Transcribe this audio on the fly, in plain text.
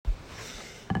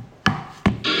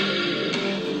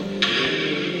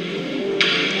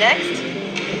next?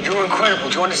 You're incredible.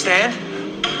 Do you understand?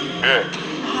 Yeah.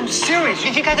 I'm serious.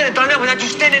 You think I could have done that without you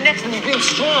standing next to me being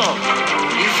strong?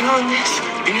 Are you feeling this?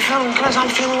 Are you feeling good as I'm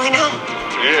feeling right now?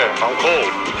 Yeah, I'm cold.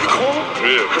 You cold?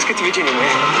 Yeah. Let's get to Virginia,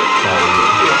 man.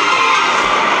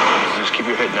 Just keep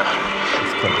your head down.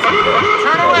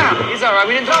 Turn around. He's all right.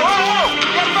 We didn't throw. Whoa!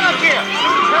 Get back here.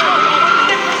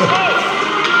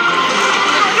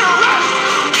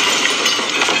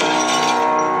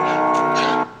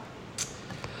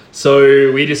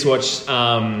 So we just watched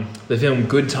the film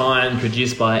Good Time,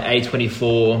 produced by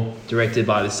A24, directed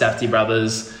by the Safdie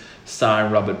Brothers,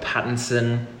 starring Robert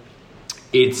Pattinson.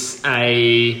 It's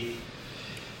a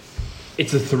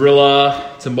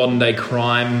thriller. It's a modern day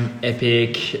crime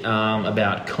epic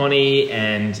about Connie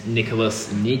and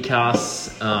Nicholas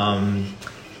Nikas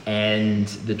and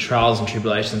the trials and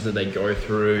tribulations that they go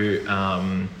through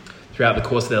throughout the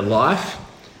course of their life.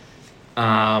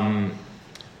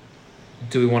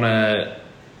 Do we want to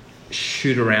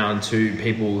shoot around to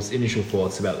people's initial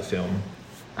thoughts about the film?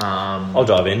 I'll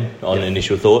dive in on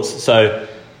initial thoughts. So,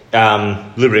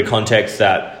 a little bit of context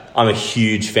that I'm a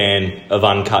huge fan of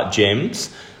Uncut Gems.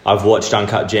 I've watched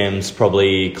Uncut Gems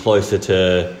probably closer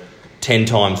to 10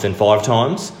 times than 5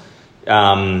 times.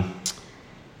 And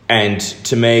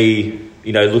to me,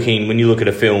 when you look at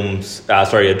a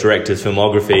director's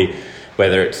filmography,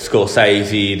 whether it's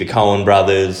Scorsese, the Coen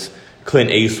brothers,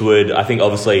 Clint Eastwood, I think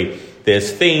obviously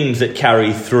there's themes that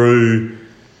carry through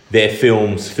their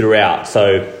films throughout.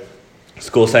 So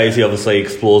Scorsese obviously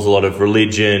explores a lot of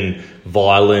religion,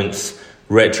 violence,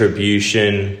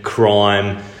 retribution,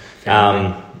 crime,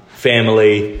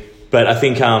 family. But I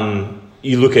think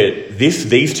you look at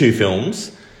these two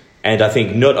films, and I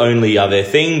think not only are there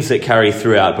themes that carry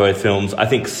throughout both films, I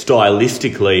think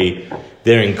stylistically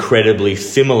they're incredibly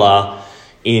similar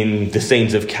in the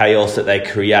scenes of chaos that they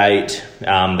create.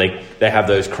 They have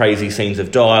those crazy scenes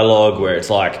of dialogue where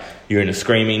it's like you're in a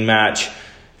screaming match.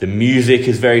 The music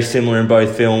is very similar in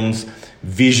both films.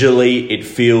 Visually, it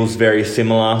feels very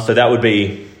similar. So that would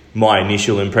be my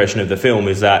initial impression of the film,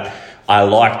 is that I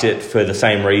liked it for the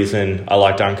same reason I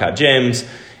liked Uncut Gems,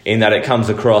 in that it comes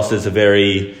across as a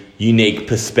very unique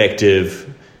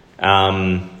perspective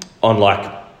on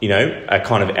a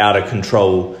kind of out of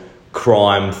control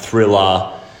crime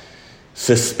thriller,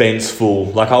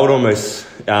 suspenseful. Like I would almost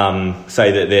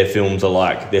say that their films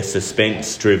are they're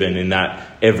suspense driven, in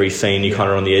that every scene you're kind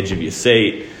of on the edge of your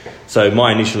seat. So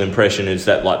my initial impression is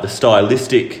that the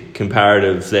stylistic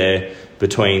comparatives there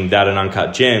between that and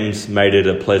Uncut Gems made it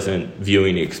a pleasant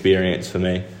viewing experience for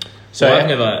me. So I've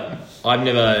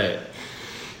never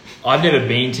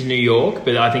been to New York,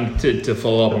 but I think to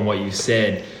follow up on what you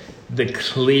said, the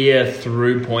clear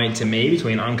through point to me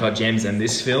between Uncut Gems and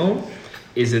this film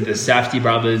is that the Safdie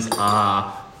brothers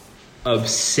are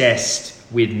obsessed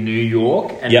with New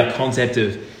York and the concept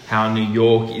of how New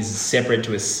York is separate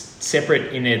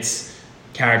in its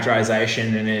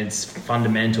characterization and its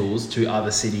fundamentals to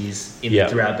other cities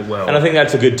throughout the world. And I think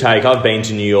that's a good take. I've been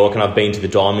to New York and I've been to the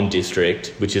Diamond District,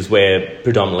 which is where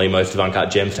predominantly most of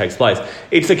Uncut Gems takes place.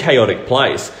 It's a chaotic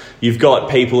place. You've got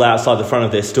people outside the front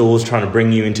of their stores trying to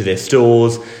bring you into their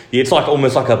stores. It's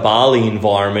almost like a Bali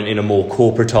environment in a more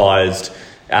corporatized,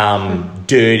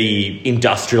 dirty,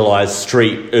 industrialized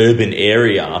street urban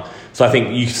area. So I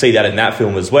think you see that in that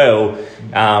film as well.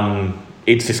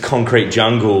 It's this concrete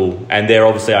jungle, and they're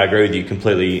obviously, I agree with you,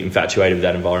 completely infatuated with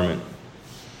that environment.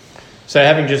 So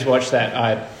having just watched that,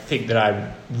 I think that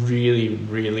I really,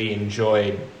 really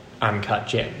enjoyed Uncut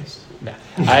Gems. No.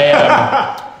 We'll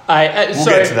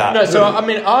get to that. No, so I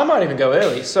mean, I might even go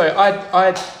early. So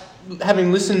I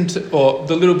having listened to, or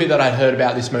the little bit that I'd heard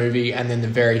about this movie, and then the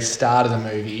very start of the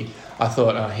movie, I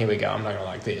thought, oh, here we go, I'm not going to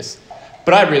like this.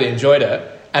 But I really enjoyed it,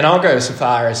 and I'll go so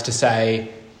far as to say,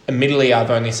 admittedly,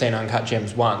 I've only seen Uncut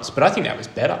Gems once, but I think that was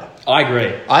better. I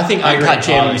agree. I think Uncut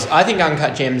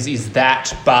Gems is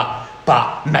that, but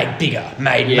made bigger,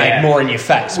 made more in your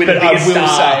face. With but a bigger I will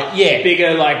star, say,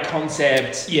 bigger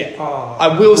concept. Yeah,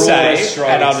 I will say, strokes.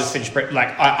 and I'll just finish.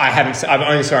 I've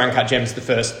only saw Uncut Gems the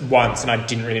first once, and I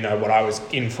didn't really know what I was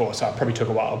in for, so it probably took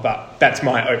a while. But that's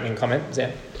my opening comment.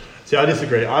 Zan? See, I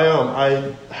disagree.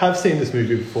 I have seen this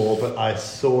movie before, but I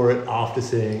saw it after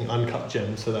seeing Uncut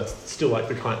Gems, so that's still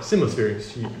the kind of similar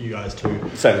experience you guys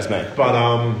too. Same as me. But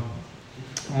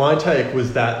my take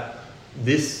was that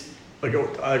this,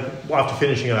 after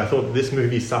finishing it, I thought this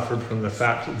movie suffered from the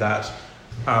fact that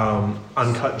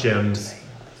Uncut Gems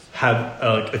had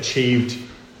achieved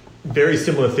very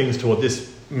similar things to what this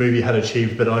movie had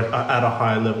achieved, but at a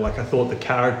higher level. I thought the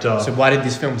character. So why did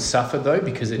this film suffer though?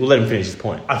 Because we'll let him finish his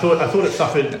point. I thought it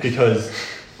suffered because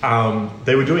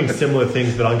they were doing similar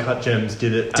things, but Uncut Gems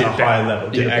did it at a higher level.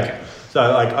 Did it better. So,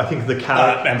 like, I think the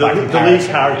lead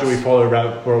character we follow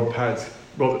around Robert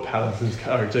Pattinson's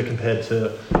character compared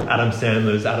to Adam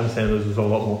Sandler's was a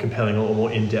lot more compelling, a lot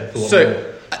more in-depth, a lot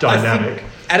more dynamic.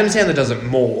 Adam Sandler does it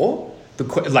more.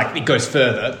 It goes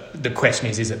further. The question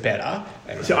is it better?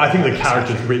 So I think the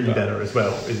character's written better as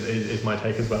well. Is my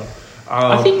take as well.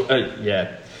 I think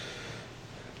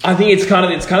I think it's kind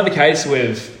of the case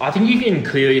with. I think you can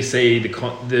clearly see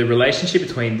the relationship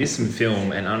between this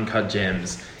film and Uncut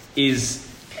Gems is,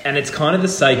 and it's kind of the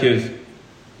sake of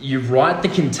you write the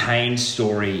contained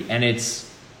story, and it's.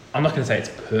 I'm not going to say it's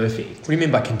perfect. What do you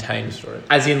mean by contained story?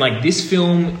 As in, like, this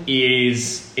film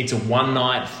it's a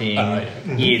one-night thing.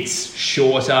 It's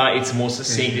shorter, it's more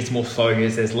succinct, it's more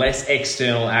focused. There's less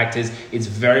external actors. It's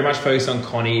very much focused on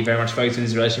Connie, very much focused on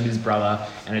his relationship with his brother,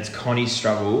 and it's Connie's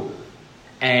struggle.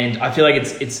 And I feel like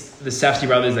it's the Safdie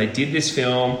Brothers. They did this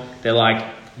film. They're like,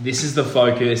 this is the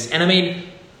focus. And I mean,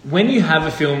 when you have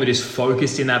a film that is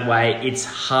focused in that way, it's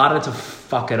harder to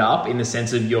fuck it up in the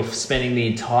sense of you're spending the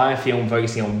entire film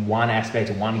focusing on one aspect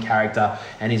of one character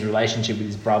and his relationship with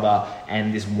his brother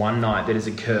and this one night that has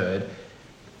occurred.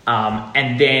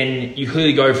 And then you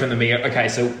clearly go from the beginning, okay,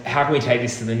 so how can we take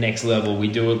this to the next level? We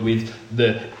do it with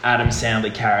the Adam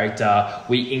Sandler character.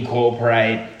 We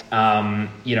incorporate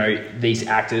these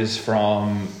actors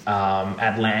from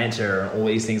Atlanta and all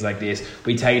these things like this.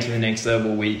 We take it to the next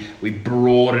level. We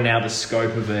broaden out the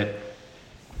scope of it.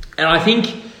 And I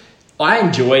think I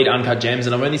enjoyed Uncut Gems,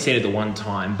 and I've only seen it the one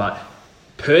time, but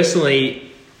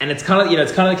personally, and it's kind of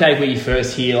the case where you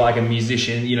first hear like a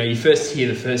musician, you first hear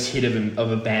the first hit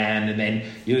of a band, and then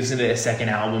you listen to their second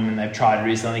album and they've tried to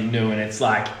do something new, and it's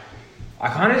like, I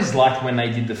kind of just liked when they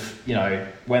did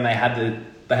when they had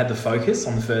the focus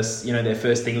on the first, their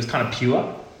first thing. It was kind of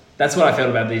pure. That's what I felt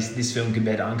about this film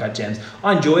compared to Uncut Gems.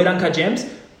 I enjoyed Uncut Gems.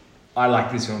 I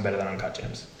like this film better than Uncut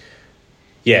Gems.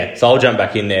 Yeah, so I'll jump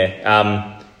back in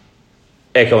there.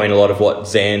 Echoing a lot of what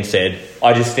Zan said,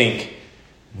 I just think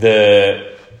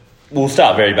we'll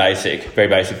start very basic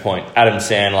point. Adam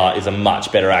Sandler is a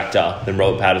much better actor than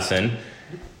Robert Pattinson,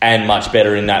 and much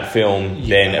better in that film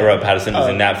than Robert Pattinson was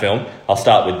in that film. I'll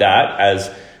start with that, as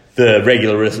the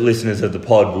regular listeners of the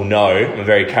pod will know. I'm a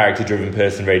very character-driven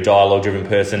person, very dialogue-driven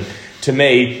person. To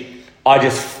me, I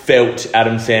just felt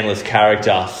Adam Sandler's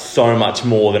character so much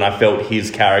more than I felt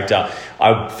his character.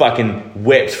 I fucking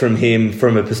wept from him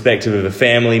from a perspective of a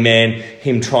family man,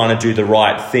 him trying to do the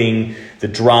right thing, the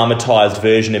dramatised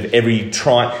version of he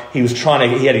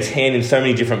had his hand in so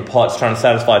many different pots, trying to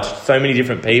satisfy so many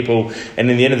different people,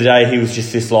 and in the end of the day, he was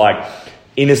just this, like,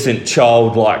 innocent,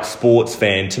 childlike sports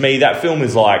fan. To me, that film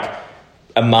is like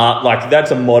that's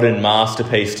a modern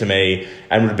masterpiece to me,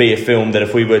 and would be a film that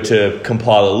if we were to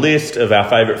compile a list of our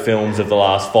favourite films of the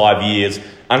last 5 years,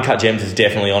 Uncut Gems is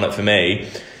definitely on it for me.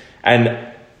 And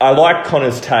I like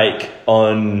Connor's take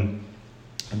on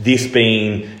this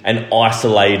being an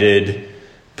isolated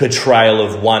portrayal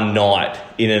of one night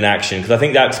in an action, because I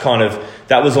think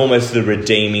that was almost the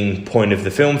redeeming point of the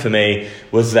film for me,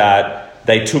 was that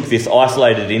they took this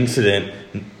isolated incident,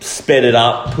 sped it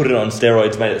up, put it on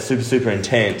steroids, made it super, super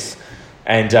intense.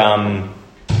 And that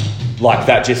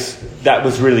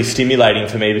was really stimulating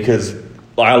for me, because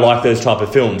I like those type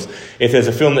of films. If there's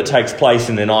a film that takes place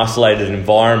in an isolated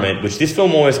environment, which this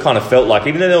film always kind of felt like,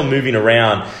 even though they were moving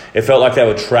around, it felt like they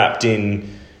were trapped in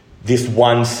this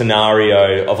one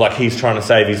scenario of, like, he's trying to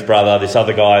save his brother, this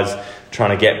other guy's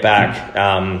trying to get back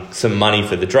some money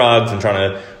for the drugs and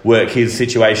trying to work his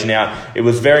situation out. It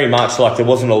was very much like there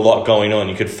wasn't a lot going on.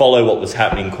 You could follow what was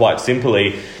happening quite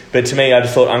simply. But to me, I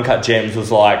just thought Uncut Gems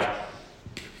was like,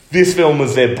 this film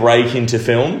was their break into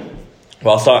film.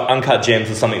 Whilst Uncut Gems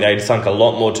was something they'd sunk a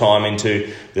lot more time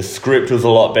into. The script was a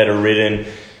lot better written.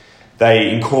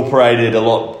 They incorporated a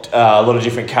lot of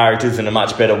different characters in a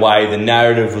much better way. The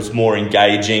narrative was more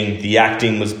engaging. The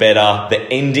acting was better. The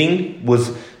ending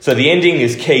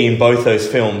is key in both those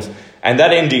films. And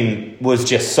that ending was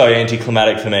just so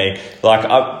anticlimactic for me. Like,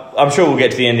 I'm sure we'll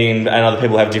get to the ending and other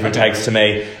people have different takes to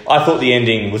me. I thought the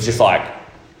ending was just like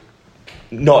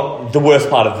not the worst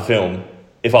part of the film,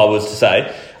 if I was to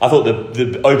say. I thought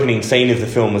the opening scene of the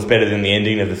film was better than the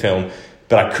ending of the film,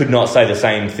 but I could not say the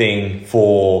same thing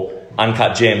for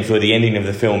Uncut Gems, where the ending of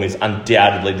the film is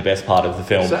undoubtedly the best part of the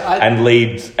film,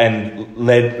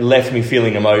 left me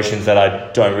feeling emotions that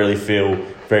I don't really feel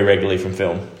very regularly from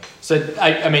film. So,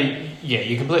 I mean, yeah,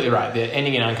 you're completely right. The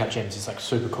ending in Uncut Gems is, like,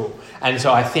 super cool. And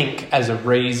so I think as a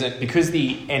reason, because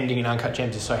the ending in Uncut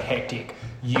Gems is so hectic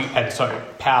and so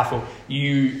powerful,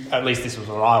 at least this was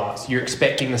what I was, you're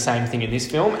expecting the same thing in this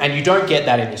film, and you don't get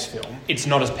that in this film. it's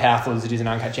not as powerful as it is in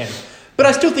Uncut Gems. But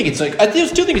I still think it's like, I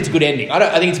still think it's a good ending.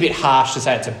 I think it's a bit harsh to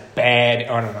say it's a bad.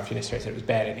 I don't know if you necessarily said it was a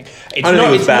bad ending.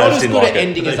 It's not as good an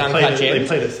ending as Uncut Gems.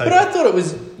 But I thought it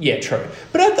was true.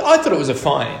 But I thought it was a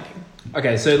fine ending.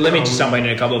 Okay, so let me just jump in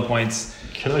a couple of points.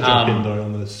 Can I jump in though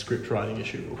on the script writing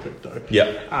issue real quick though?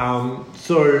 Yeah.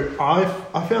 So I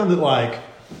found that like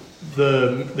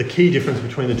the key difference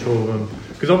between the two of them,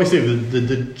 because obviously the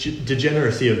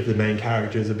degeneracy of the main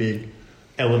character is a big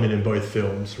element in both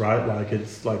films, right? Like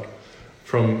it's like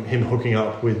from him hooking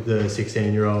up with the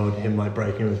 16-year-old, him like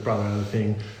breaking with his brother and the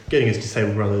thing, getting his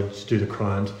disabled brother to do the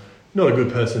crimes. Not a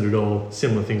good person at all.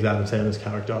 Similar things to Adam Sandler's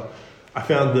character. I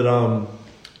found that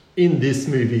in this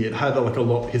movie it had like a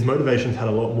lot. His motivations had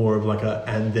a lot more of like a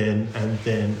and then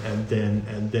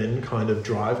kind of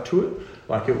drive to it.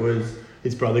 Like it was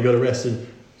his brother got arrested,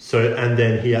 so and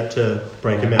then he had to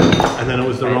break him out, and then it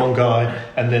was the wrong guy,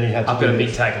 and then he had to. I've got a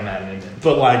big take on that.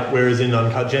 But like, whereas in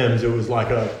Uncut Gems, it was like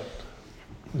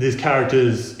these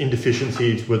characters'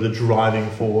 indeficiencies were the driving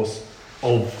force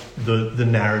of the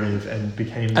narrative and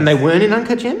became... And they weren't in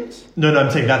Uncut Gems? No, I'm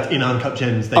saying that in Uncut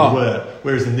Gems they were.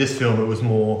 Whereas in this film it was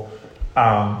more,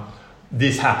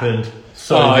 this happened,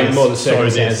 more the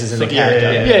circumstances and the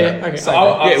character. Yeah. Okay. So,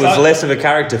 it was less of a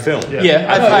character film. Yeah,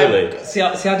 absolutely. See,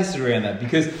 I disagree on that,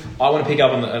 because I want to pick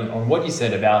up on what you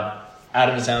said about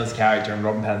Adam Sandler's character and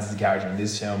Robin Pattinson's character in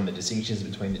this film, the distinctions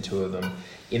between the two of them,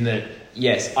 in that,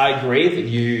 yes, I agree that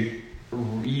you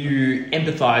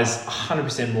empathise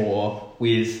 100% more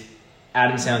with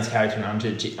Adam Sandler's character in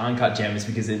Uncut Gems,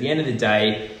 because at the end of the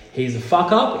day, he's a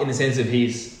fuck up in the sense of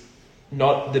he's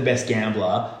not the best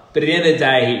gambler, but at the end of the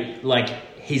day, like,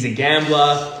 he's a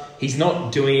gambler, he's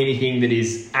not doing anything that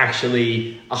is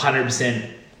actually 100%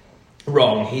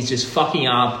 wrong, he's just fucking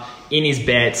up in his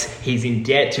bets, he's in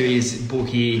debt to his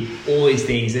bookie, all these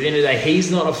things. At the end of the day,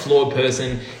 he's not a flawed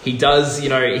person. He does, he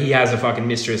has a fucking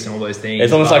mistress and all those things.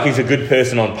 It's almost like he's a good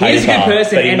person on paper. He's a good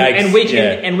person,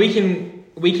 and we can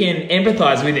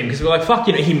empathise with him, because we're like, fuck,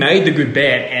 he made the good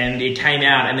bet and it came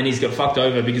out, and then he's got fucked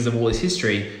over because of all his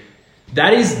history.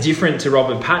 That is different to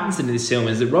Robert Pattinson in this film,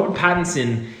 is that Robert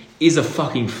Pattinson is a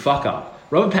fucking fuck up.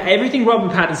 Everything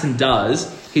Robert Pattinson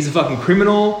does, he's a fucking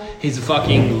criminal, he's a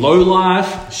fucking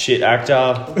lowlife. Shit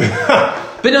actor.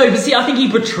 But see, I think he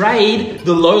portrayed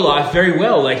the lowlife very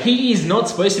well. Like, he is not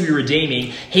supposed to be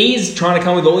redeeming. He's trying to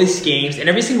come with all these schemes, and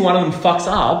every single one of them fucks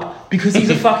up because he's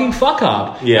a fucking fuck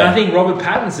up. Yeah. And I think Robert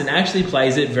Pattinson actually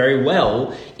plays it very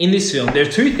well in this film. There are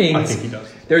two things. I think he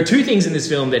does. There are two things in this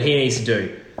film that he needs to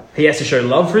do. He has to show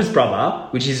love for his brother,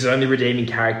 which is his only redeeming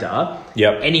character.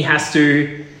 Yep. And he has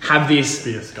to have this...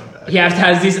 Be a scumbag. He has to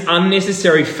have this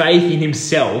unnecessary faith in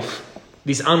himself,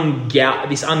 this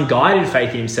unguided faith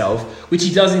in himself, which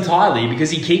he does entirely,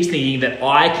 because he keeps thinking that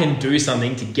I can do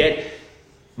something to get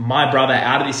my brother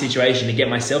out of this situation, to get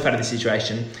myself out of this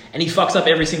situation, and he fucks up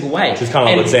every single way. It's kind of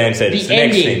like what Sam said. It's the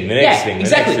next thing, the next thing,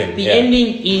 exactly. the next thing. The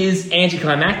ending is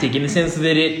anticlimactic in the sense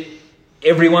that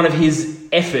every one of his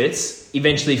efforts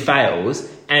eventually fails,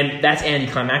 and that's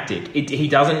anticlimactic. He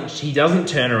doesn't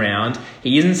turn around.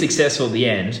 He isn't successful at the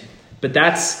end, but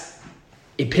that's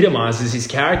epitomizes his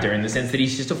character in the sense that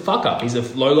he's just a fuck up. He's a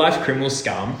low life criminal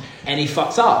scum, and he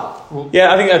fucks up.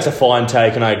 Yeah, I think that's a fine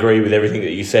take, and I agree with everything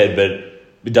that you said, but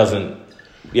it doesn't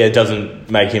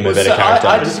make him a better character.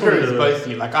 I disagree with both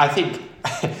of you. Like, I think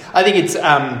it's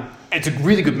a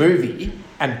really good movie,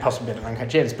 and possibly better than Uncut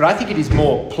Gems, but I think it is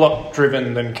more plot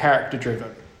driven than character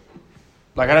driven.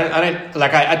 Like,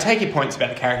 I take your points about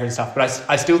the character and stuff, but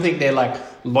I still think they're like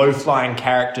low flying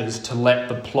characters to let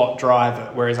the plot drive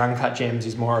it, whereas Uncut Gems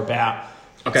is more about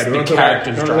do you the want to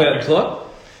characters talk driving about the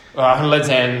plot? Let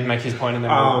Zan make his point, and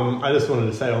then I just wanted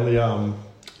to say on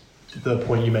the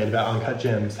point you made about Uncut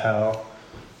Gems, how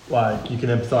like you can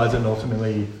empathise and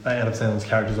ultimately Adam Sandler's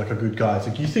character is like a good guy.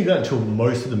 So you think that until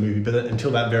most of the movie, but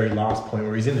until that very last point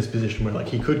where he's in this position where like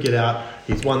he could get out,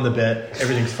 he's won the bet,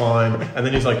 everything's fine, and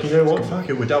then he's like, you know what, fuck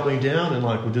it, we're doubling down, and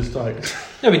like we're just like.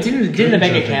 No, but didn't the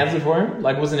bet get cancelled for him?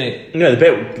 Like, wasn't it? No,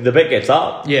 the bet gets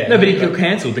up. Yeah. No, but it got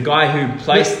cancelled. The guy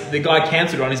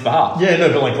cancelled on his behalf. Yeah,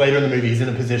 no, but like later in the movie, he's in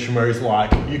a position where he's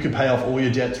like, you could pay off all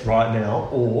your debts right now,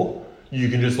 or you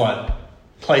can just like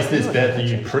place this bet that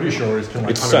you're pretty sure is like 100%.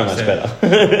 It's so much better.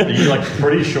 That you're like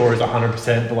pretty sure is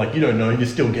 100%, but like you don't know, you're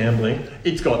still gambling.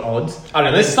 It's got odds. I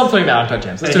don't know. Let's stop talking about Uncut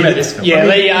Gems. Let's talk about this film. Yeah,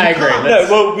 I agree. No,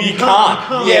 well, you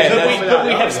can't. Yeah, but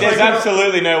we have. There's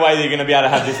absolutely no way that you're going to be able to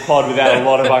have this pod without a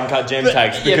lot of Uncut Gem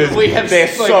takes, because we have they're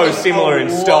so spoken similar in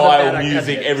a lot style, about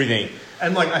music, Uncut Gems. everything.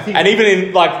 And like I think, And even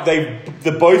in like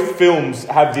the both films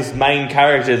have this main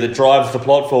character that drives the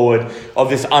plot forward of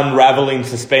this unraveling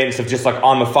suspense of just like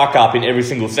I'm a fuck up in every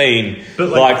single scene. But,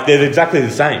 like they're exactly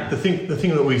the same. the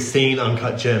thing that we've seen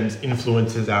Uncut Gems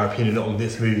influences our opinion on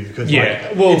this movie because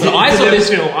I saw this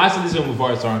film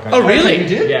before I saw Uncut. Oh, really? You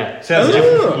did? Yeah. So that's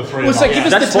different from the three Well, of so us. give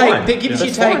us That's the take. fine. Give us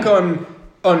your take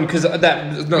on because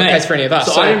that's not the Mate, case for any of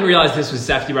us. So I didn't realise this was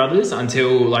Safdie Brothers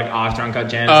until like after Uncut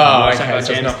Gems. Oh, I watched okay, Uncut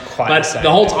so it's Gems. not quite but the same,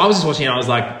 whole yeah. time I was just watching it, I was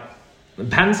like,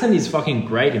 Pattinson is fucking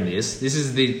great in this. This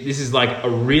is like a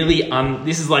really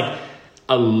this is like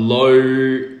a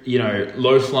low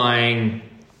flying,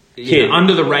 Hit.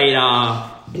 under the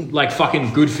radar, like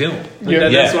fucking good film. Like, Yeah.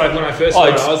 that's what when I first saw it.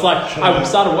 it's- I was like, I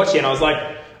started watching it and I was like,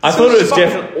 I this thought was it was fucking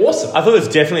definitely awesome. I thought it was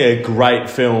definitely a great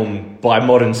film by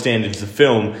modern standards of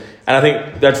film, and I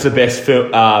think that's the best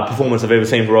performance I've ever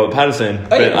seen for Robert Pattinson.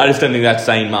 But yeah. I just don't think that's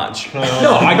saying much. No,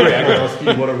 I agree. Can I ask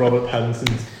you what are Robert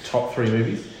Pattinson's top 3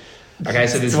 movies? Okay,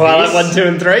 so there's Twilight this. 1, 2,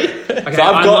 and 3. Okay, So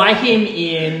I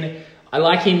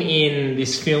like him in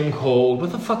this film called,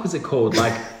 what the fuck was it called?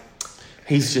 Like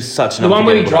He's just such an the one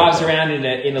where he unforgettable drives actor.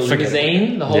 around in a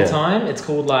limousine the whole Yeah. time. It's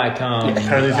called like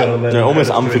Apparently he's got a No,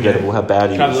 almost unforgettable how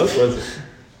bad he Can I have a is. look? What is it?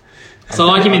 So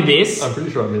I like him in this. I'm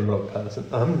pretty sure I mean Robert Pattinson.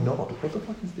 I'm not. What the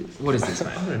fuck is this? What is this,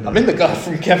 mate? I don't know. I'm in the guy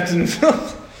from Captain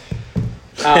Phillips.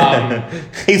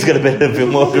 He's got a better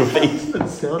filmography. The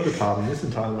sound department. This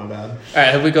entirely my bad. All right,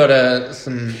 have we got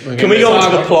some? Can we go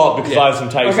into the plot because Yeah. I have some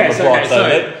takes Okay, on the so- plot? okay, So so-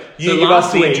 that you so give last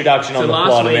us the week- introduction on so the last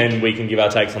plot, week- and then we can give our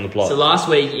takes on the plot. So last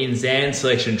week in Zan's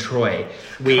selection, Troy,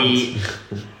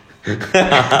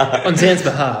 on Zan's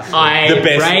behalf. I The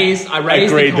best- raised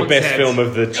Agreed, the the best concept- film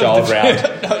of the child round.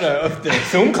 of the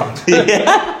film content.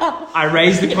 I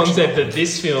raised the concept that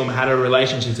this film had a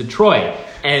relationship to Troy,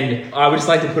 and I would just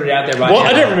like to put it out there right What? now.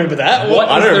 I don't remember that. What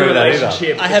I is don't the remember that either.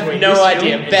 relationship I have between no this film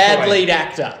idea. and Bad Troy? lead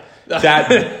actor.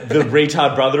 That the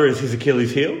retard brother is his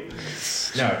Achilles heel.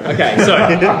 No. Okay.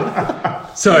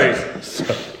 So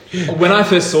when I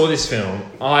first saw this film,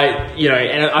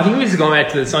 and I think we've gone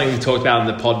back to something we talked about in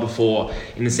the pod before,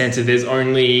 in the sense that there's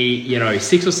only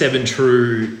 6 or 7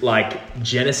 true like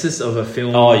genesis of a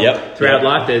film. Oh, yep. Throughout Yep.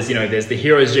 life, there's the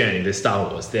hero's journey. There's Star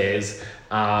Wars. There's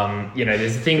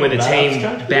there's the thing where the team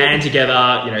band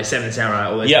together. Seven Samurai.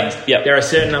 All those Yep, things. yep. There are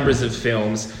certain numbers of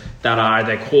films that are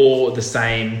they call the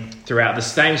same throughout, the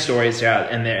same stories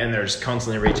throughout, and they're just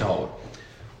constantly retold.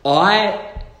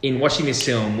 In watching this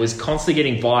film, was constantly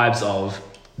getting vibes of,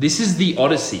 this is the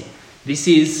Odyssey. This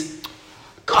is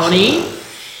Connie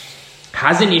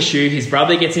has an issue, his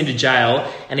brother gets into jail,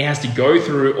 and he has to go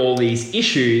through all these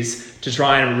issues to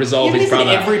try and resolve his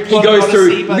brother. He goes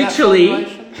through,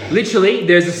 literally,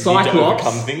 there's a Cyclops.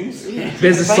 Overcome things.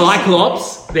 There's a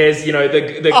Cyclops. There's,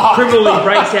 the criminal who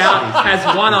breaks out, has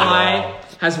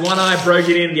one eye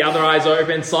broken in, the other eye's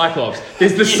open, Cyclops.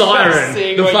 There's the siren,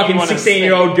 seeing the what you fucking wanna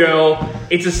 16-year-old girl.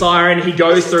 It's a siren. He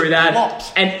goes through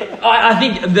that, and I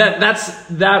think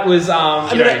that was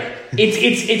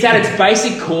it's at its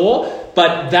basic core,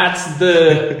 but that's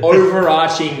the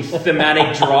overarching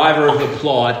thematic driver of the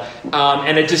plot,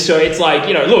 and it just it's like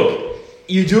look.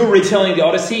 You do a retelling of the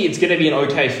Odyssey, it's going to be an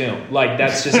okay film. Like,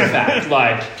 that's just a fact.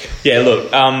 Like, Yeah, look.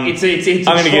 it's a I'm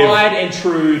gonna tried and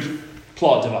true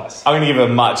plot device. I'm going to give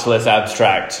a much less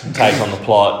abstract take on the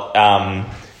plot.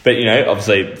 But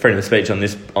obviously, freedom of speech on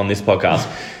this podcast.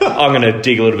 I'm going to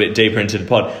dig a little bit deeper into the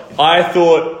plot. I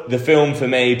thought the film, for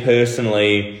me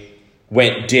personally,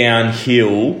 went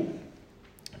downhill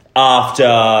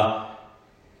after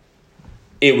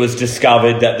it was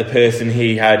discovered that the person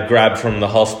he had grabbed from the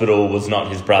hospital was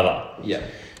not his brother. Yeah.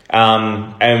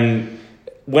 And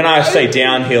when I say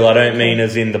downhill, I don't mean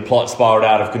as in the plot spiraled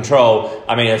out of control.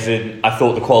 I mean as in I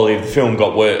thought the quality of the film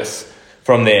got worse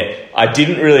from there. I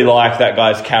didn't really like that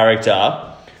guy's character.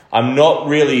 I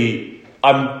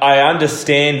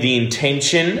understand the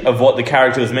intention of what the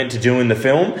character was meant to do in the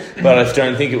film, but I just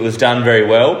don't think it was done very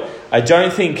well. I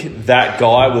don't think that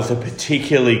guy was a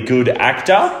particularly good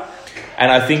actor.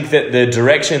 And I think that the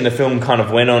direction the film kind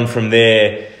of went on from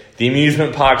there, the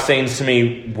amusement park scenes to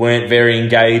me weren't very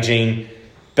engaging.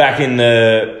 Back in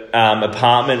the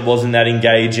apartment wasn't that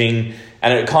engaging.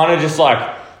 And it kind of just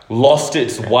like lost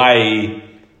its way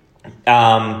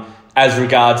as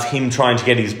regards him trying to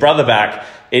get his brother back.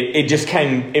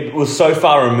 It was so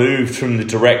far removed from the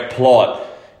direct plot.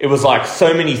 It was like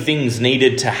so many things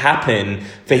needed to happen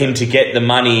for him to get the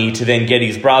money to then get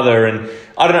his brother. And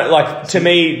I don't know, like to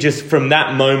me, just from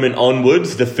that moment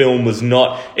onwards, the film was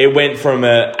not, it went from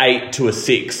a 8 to a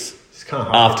 6. kind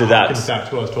of After that. harkens back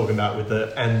to what I was talking about with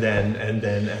the and then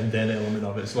element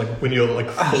of it. It's like when you're like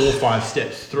 4 or 5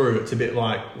 steps through, it's a bit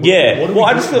like what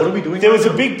are we doing? There was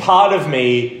a big part of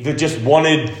me that just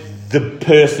wanted the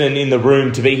person in the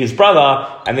room to be his brother,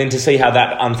 and then to see how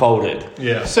that unfolded.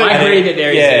 Yeah. So I agree that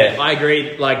there is. I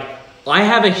agree. Like, I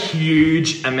have a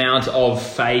huge amount of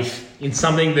faith in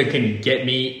something that can get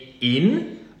me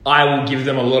in. I will give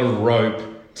them a lot of rope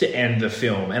to end the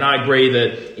film, and I agree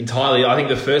that entirely. I think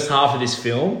the first half of this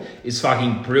film is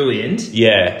fucking brilliant.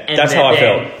 Yeah, And that's how I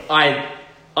felt.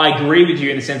 I agree with you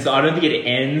in the sense that I don't think it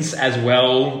ends as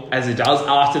well as it does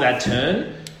after that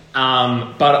turn.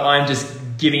 But I'm just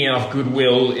giving enough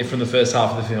goodwill from the first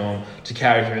half of the film to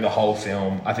carry through the whole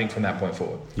film, I think, from that point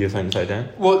forward. You have something to say, Dan?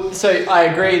 Well, so I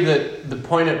agree that the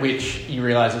point at which you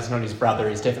realise it's not his brother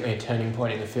is definitely a turning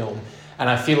point in the film. And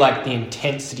I feel like the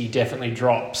intensity definitely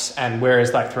drops. And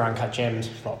whereas like through Uncut Gems,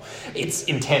 well, it's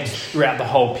intense throughout the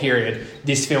whole period.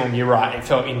 This film, you're right, it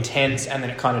felt intense and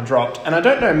then it kind of dropped. And I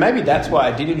don't know, maybe that's why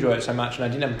I did enjoy it so much and I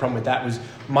didn't have a problem with that. Was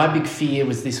my big fear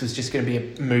was this was just going to be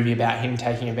a movie about him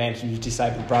taking advantage of his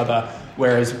disabled brother.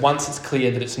 Whereas once it's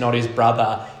clear that it's not his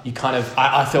brother, you kind of,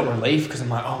 I felt relief because I'm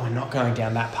like, oh, we're not going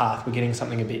down that path. We're getting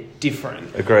something a bit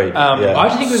different. Agreed. I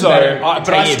just think it was about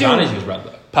taking advantage of his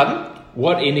brother. Pardon?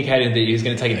 What indicated that he was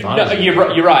going to take advantage of it?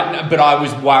 You're right, no, but I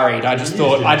was worried. I just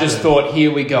thought,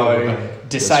 here we go.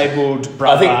 Disabled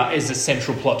brother is a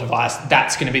central plot device.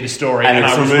 That's going to be the story, And I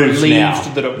it's was removed relieved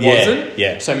now. that it Yeah,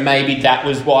 wasn't. So maybe that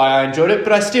was why I enjoyed it.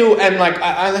 But I still am like,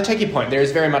 I take your point. There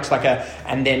is very much like a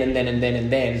and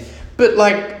then. But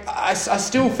like, I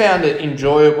still found it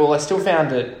enjoyable. I still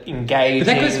found it engaging.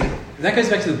 But that goes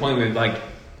back to the point where, like,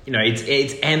 you know,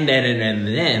 it's and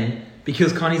then.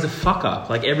 Because Connie's a fuck up.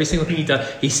 Like, every single thing he does,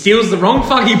 he steals the wrong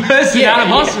fucking person out of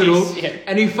hospital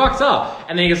and he fucks up.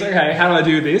 And then he goes, okay, how do I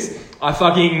do this? I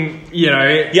fucking, you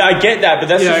know... Yeah, I get that, but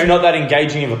that's just not that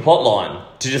engaging of a plot line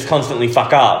to just constantly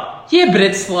fuck up. Yeah, but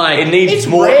it's like... It needs it's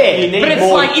more... rare. You need But it's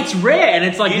more, like, it's rare, and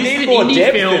it's like, You this is need an more indie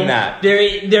depth film. than that.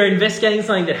 They're investigating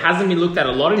something that hasn't been looked at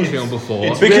a lot in film before.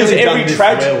 It's Because rarely every done this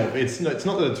tragedy- well. It's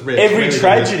not that it's rare. every it's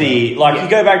rarely done this tragedy, like, you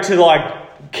go back to,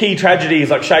 like, key tragedies,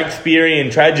 like Shakespearean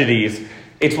tragedies...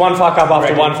 It's one fuck up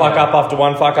after one fuck up after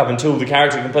one fuck up until the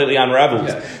character completely unravels.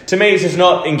 Yeah. To me, it's just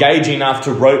not engaging enough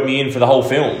to rope me in for the whole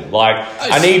film. Like,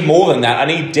 I need more than that. I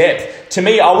need depth. To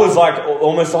me, I was like,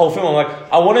 almost the whole film, I'm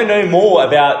like, I want to know more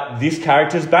about this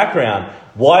character's background.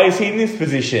 Why is he in this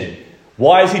position?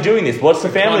 Why is he doing this? What's the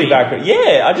family background?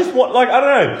 Yeah, I just want, like, I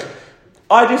don't know.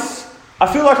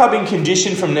 I feel like I've been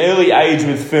conditioned from an early age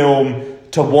with film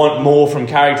to want more from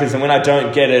characters, and when I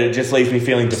don't get it, it just leaves me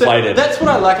feeling deflated. So that's what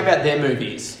I like about their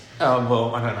movies.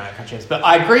 Well, I don't know, I can't choose. But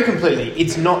I agree completely.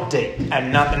 It's not deep,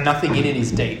 and nothing in it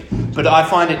is deep. But I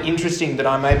find it interesting that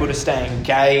I'm able to stay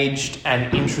engaged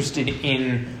and interested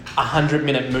in a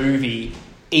 100-minute movie,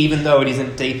 even though it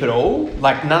isn't deep at all.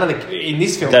 Like, none of in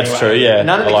this film. That's true, yeah.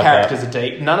 None of the I like characters are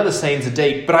deep. None of the scenes are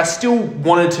deep. But I still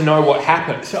wanted to know what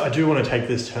happened. So I do want to take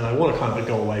this turn. I want to kind of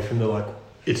go away from the like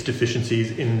its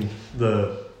deficiencies in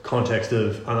the context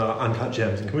of Uncut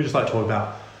Gems, and can we just like talk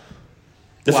about?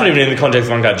 That's not even in the context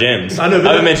of Uncut Gems. I know, but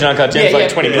I haven't mentioned Uncut Gems like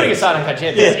 20 Putting minutes. aside Uncut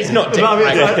Gems, Yeah. it's not deep. But I mean,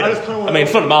 right? I just kind of want I mean,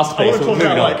 it's not a masterpiece. I want to talk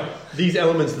Moving about on. like these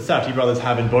elements the Safdie Brothers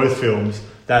have in both films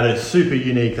that are super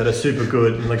unique, that are super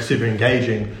good and like super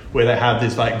engaging, where they have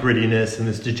this like grittiness and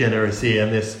this degeneracy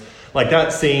and this like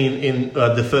that scene in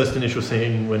the first initial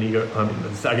scene when he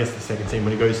I guess the second scene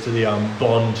when he goes to the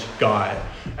blonde guy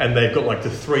and they've got like the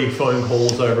 3 phone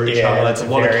calls over each other. That's a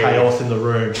lot of chaos in the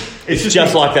room. It's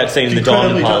just like that scene in the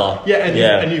dining parlour. Yeah,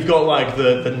 and you've got like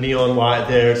the neon light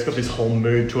there. It's got this whole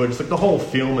mood to it. It's like the whole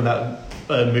film and that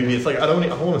movie. It's like I don't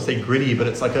want to say gritty, but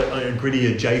it's like a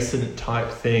gritty adjacent type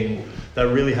thing that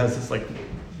really has this like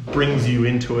brings you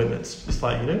into it. And it's just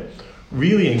like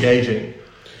really engaging.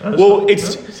 Well,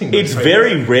 it's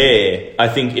very rare, I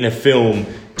think, in a film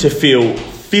to feel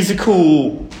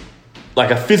physical,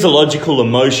 like a physiological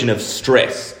emotion of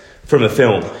stress from a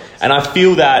film, and I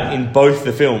feel that in both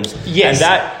the films. Yes,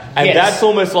 that's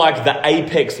almost like the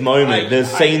apex moment, the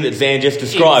scene that Zan just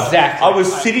described. Exactly. I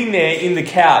was sitting there in the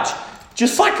couch,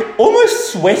 just like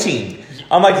almost sweating.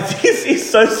 I'm like, this is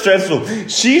so stressful.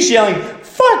 She's yelling,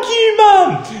 "Fuck you,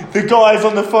 Mum!" The guy's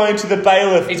on the phone to the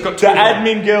bailiff. He's got the 2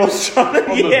 admin girl's trying to...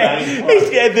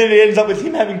 And then it ends up with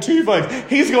him having 2 phones.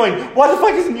 He's going, "Why the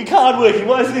fuck isn't your card working?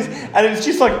 Why is this?" And it's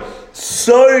just like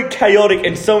so chaotic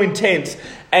and so intense.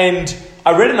 And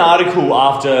I read an article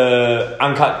after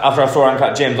I saw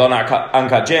Uncut Gems on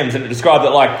Uncut Gems, and it described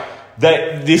that like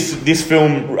this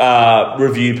film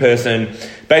review person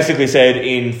basically said,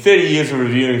 in 30 years of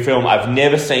reviewing film, I've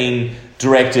never seen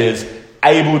directors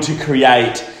able to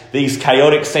create these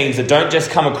chaotic scenes that don't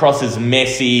just come across as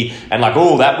messy and like,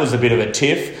 oh, that was a bit of a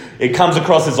tiff. It comes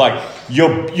across as like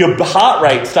your heart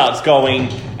rate starts going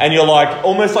and you're like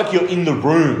almost like you're in the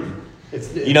room,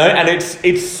 and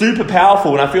it's super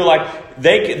powerful. And I feel like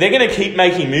they're going to keep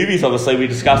making movies. Obviously, we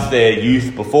discussed their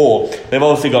youth before. They've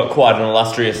obviously got quite an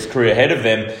illustrious career ahead of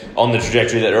them on the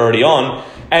trajectory that they're already on.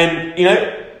 And,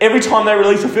 every time they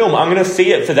release a film, I'm going to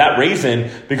see it for that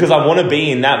reason because I want to be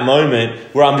in that moment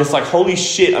where I'm just like, holy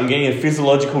shit, I'm getting a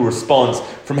physiological response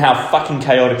from how fucking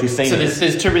chaotic this scene is. So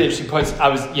there's two really interesting points.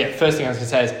 First thing I was going to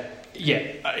say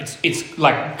is, it's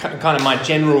like kind of my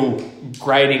general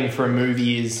grading for a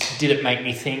movie is, did it make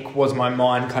me think? Was my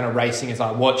mind kind of racing as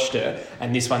I watched it?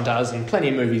 And this one does, and plenty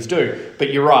of movies do.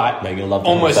 But you're right. Making a love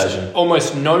conversation.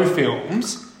 Almost no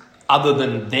films, other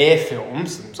than their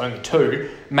films, there's only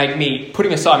two, make me,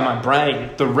 putting aside my brain,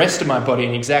 the rest of my body,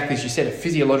 and exactly as you said, a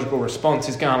physiological response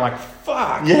is going like,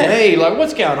 fuck me, like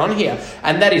what's going on here?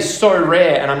 And that is so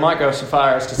rare, and I might go so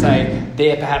far as to say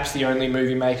they're perhaps the only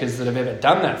movie makers that have ever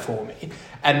done that for me.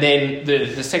 And then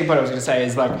the second point I was going to say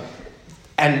is like,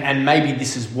 and maybe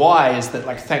this is why, is that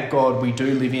like, thank God we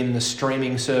do live in the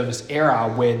streaming service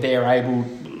era where they're able,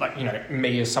 like,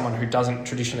 me as someone who doesn't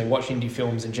traditionally watch indie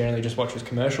films and generally just watches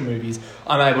commercial movies,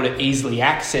 I'm able to easily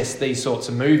access these sorts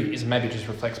of movies. Maybe it just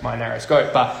reflects my narrow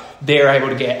scope, but they're able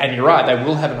to get, and you're right, they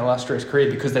will have an illustrious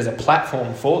career because there's a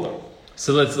platform for them.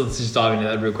 So let's just dive into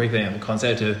that real quickly on the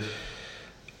concept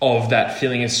of that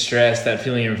feeling of stress, that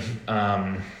feeling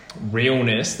of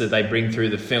realness that they bring through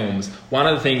the films. One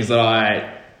of the things that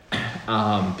I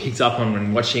picked up on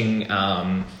when watching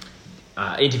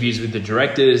interviews with the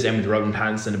directors and with Robin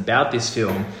Pattinson about this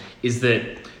film is that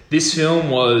this film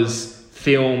was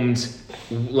filmed,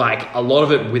 like, a lot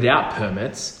of it without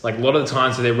permits. Like, a lot of the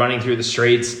times when they're running through the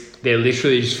streets, they're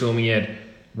literally just filming it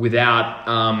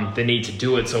without the need to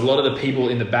do it. So a lot of the people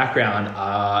in the background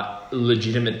are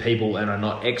legitimate people and are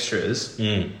not extras.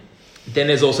 Then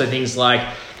there's also things like,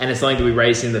 and it's something that we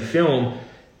raised in the film,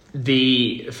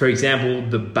 for example,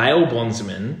 the bail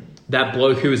bondsman, that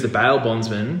bloke who was the bail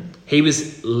bondsman, he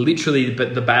was literally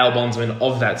the bail bondsman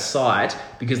of that site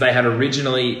because they had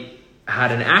originally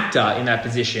had an actor in that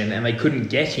position and they couldn't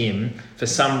get him for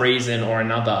some reason or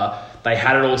another. They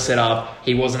had it all set up.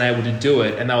 He wasn't able to do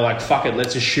it. And they were like, fuck it,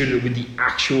 let's just shoot it with the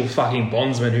actual fucking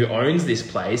bondsman who owns this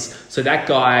place. So that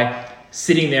guy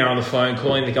sitting there on the phone,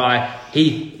 calling the guy,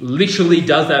 he literally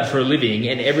does that for a living,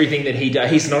 and everything that he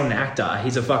does, he's not an actor,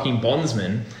 he's a fucking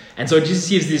bondsman. And so it just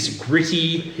gives this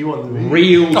gritty,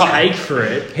 real take for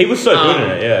it. He was so good in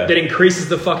it, yeah. That increases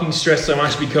the fucking stress so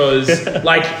much because,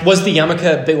 like... Was the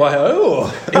Yamaka BYO?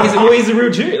 He's a real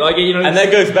dude. Like, and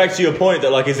that goes back to your point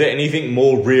that, like, is there anything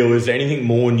more real, is there anything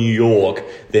more New York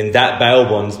than that bail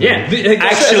bondsman? Yeah.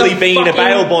 Actually being a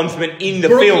bail bondsman in the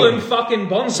Brooklyn film. fucking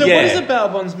bondsman. So what does a bail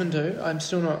bondsman do? I'm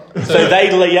still not... So they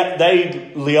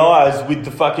liaise with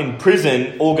the fucking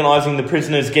prison, organising the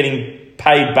prisoners getting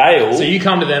paid bail. So you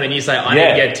come to them and you say, I need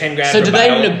to get 10 grand So for do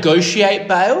bail. they negotiate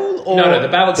bail? Or No, the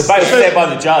bail is set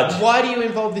by the judge. Why do you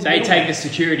involve this? They take the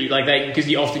security, like because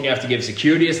you often have to give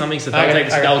security or something, so they'll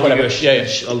give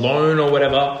you a loan or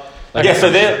whatever. Like, so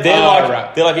they're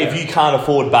like if you can't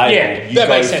afford bail, you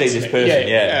go see this person.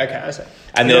 Yeah. Okay, I see.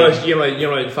 And then you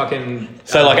know, fucking.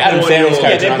 So like Adam Sandler's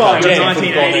character, they're buying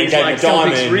 1980s like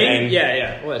Celtics ring.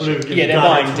 They're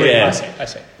buying. I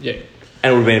see. Yeah,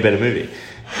 and it would have been a better movie.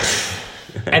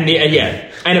 And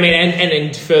and I mean,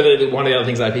 and further, one of the other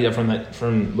things I picked up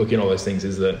from looking at all those things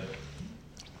is that,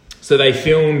 so they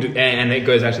filmed, and it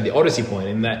goes back to the Odyssey point,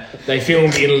 in that they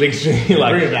filmed in literally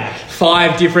like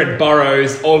 5 different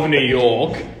boroughs of New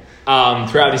York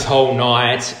throughout this whole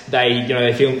night.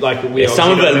 They filmed like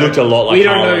some of it looked a lot like we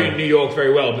don't Harlem. know New York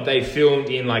very well, but they filmed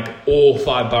in like all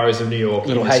 5 boroughs of New York.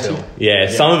 Little Haiti. Yeah,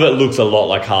 some of it looks a lot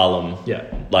like Harlem.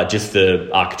 Yeah, like just the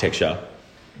architecture.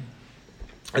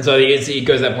 And so it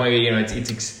goes to that point where,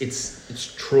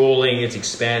 it's trawling, it's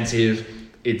expansive,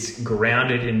 it's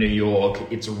grounded in New York,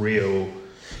 it's real.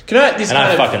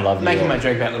 I fucking love New making York. my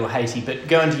joke about Little Haiti, but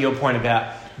going to your point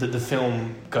about that the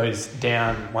film goes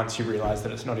down once you realise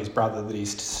that it's not his brother that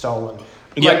he's stolen.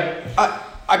 Yeah.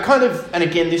 I kind of, and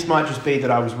again, this might just be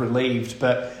that I was relieved,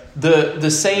 but the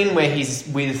scene where he's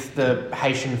with the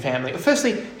Haitian family.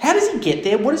 Firstly, how does he get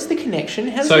there? What is the connection?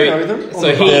 How does he know them? So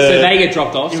they get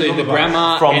dropped off. So the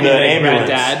grandma and the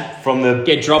granddad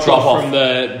get dropped off from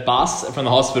the bus from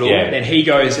the hospital. Yeah. And he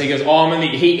goes,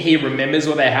 he remembers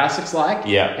what their house looks like.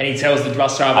 Yeah. And he tells the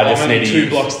bus driver, I'm only 2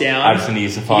 blocks down. I just need to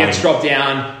use the phone. He gets dropped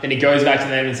down, then he goes back to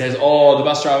them and says, the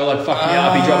bus driver fuck me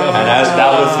up. He dropped me off. And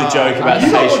that was the joke about the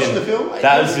Haitian. The film?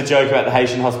 That was the joke about the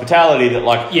Haitian hospitality.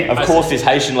 That of course this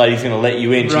Haitian lady's going to let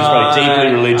you in. She's Right, probably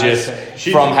deeply religious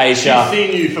from Haisha.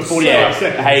 She's seen you for 45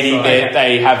 seconds. Haiti, so-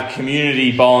 they have a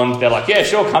community bond. They're like, yeah,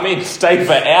 sure, come in, stay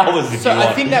for hours if So you want.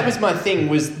 I think that was my thing.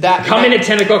 Was that Come in at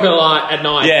 10 o'clock at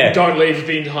night. Yeah. Don't leave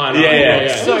the entire night.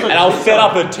 yeah. So- And I'll set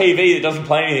up a TV that doesn't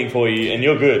play anything for you, and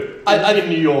you're good. I live in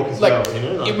New York as like, well, you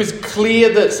know? it was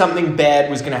clear that something bad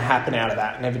was going to happen out of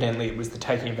that, and evidently it was the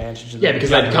taking advantage of Yeah, because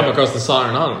they'd come across the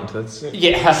Siren Island. That's it.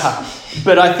 Yeah,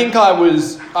 but I think I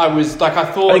was like I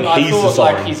thought I think he's the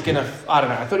like siren. he's gonna I don't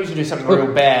know I thought he was gonna do something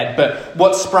real bad, but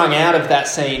what sprung out of that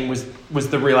scene was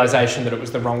the realization that it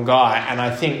was the wrong guy, and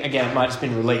I think again it might have just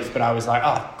been relief, but I was like,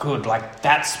 oh good, like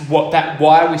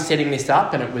why are we setting this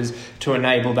up, and it was to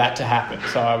enable that to happen.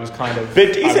 So I was kind of. But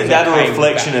isn't that a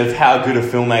reflection of how good of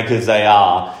filmmakers they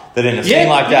are? That in a scene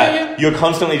like that, you're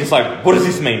constantly just like, what does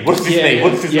this mean? What does this mean? What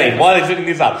does this mean? Why are they setting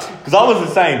this up? Because I was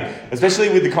the same, especially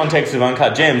with the context of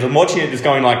Uncut Gems. I'm watching it just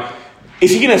going like,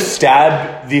 is he going to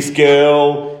stab this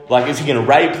girl? Like, is he going to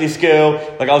rape this girl?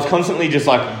 Like, I was constantly just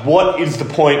like, what is the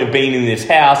point of being in this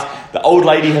house? The old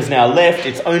lady has now left.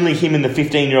 It's only him and the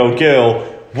 15-year-old girl.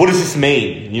 What does this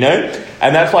mean? You know?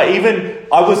 And that's why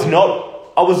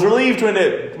I was relieved when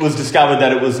it was discovered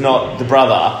that it was not the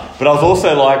brother, but I was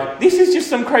also like, this is just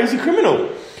some crazy criminal.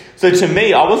 So to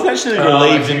me, I wasn't actually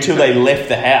relieved until they left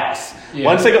the house. Yeah.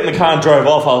 Once they got in the car and drove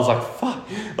off, I was like,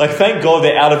 fuck. Like, thank God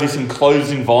they're out of this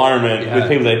enclosed environment with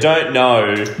people they don't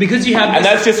know. Because you have and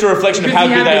that's just a reflection of how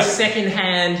good they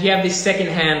are. You have this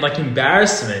secondhand like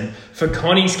embarrassment for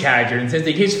Connie's character, and since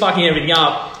he keeps fucking everything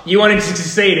up, you want him to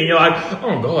succeed, and you're like,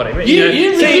 oh god, you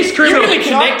really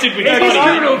connected with If Connie. this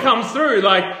criminal comes through,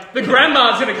 like the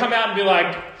grandma's gonna come out and be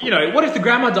like, you know, what if the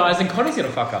grandma dies and Connie's gonna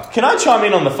fuck up? Can I chime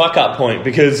in on the fuck up point?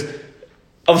 Because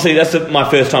obviously that's my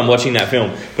first time watching that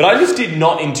film, but I just did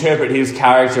not interpret his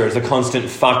character as a constant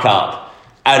fuck up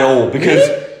at all. Because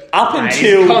up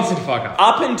until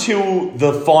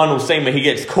the final scene where he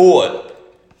gets caught,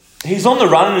 he's on the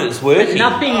run and it's working.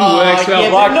 Nothing works well.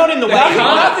 Yeah, but not in the way.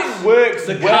 Nothing works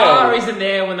The well. car isn't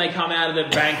there when they come out of the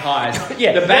bank heist.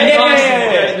 The bank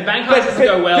heist doesn't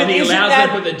go well. And he allows them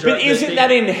to put the But isn't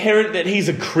that inherent that he's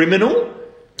a criminal?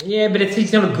 Yeah, but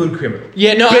he's not a good criminal.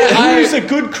 Yeah, no. But who's a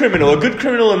good criminal? A good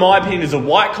criminal, in my opinion, is a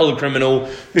white-collar criminal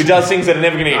who does things that are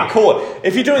never going to get caught.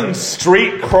 If you're doing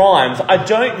street crimes, I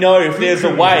don't know if there's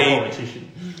a way.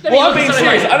 Well, I'm being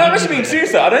serious. I'm actually being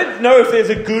serious though. I don't know if there's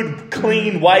a good,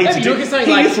 clean way to do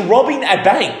it. He's robbing a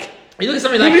bank. You look at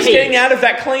something like He was Heat. getting out of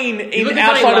that clean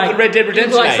outside of the Red Dead Redemption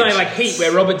You look like age. something like Heat,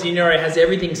 where Robert De Niro has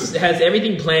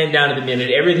everything planned down to the minute.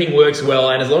 Everything works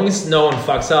well, and as long as no one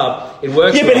fucks up, it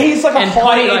works. Yeah, well. but he's like a And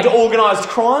Connie, high-end organised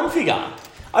crime figure.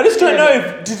 I just don't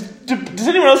know. Does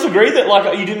anyone else agree that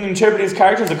like you didn't interpret his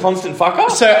character as a constant fucker?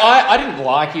 So I didn't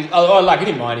like his. I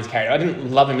didn't mind his character. I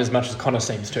didn't love him as much as Connor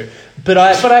seems to. But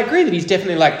I agree that he's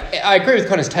definitely like. I agree with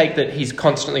Connor's take that he's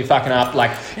constantly fucking up.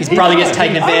 Like his brother gets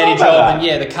taken advantage of,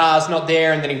 and the car's not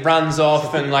there, and then he runs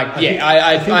off, and like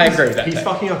I agree with that. He's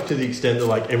fucking up to the extent that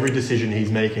like every decision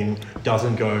he's making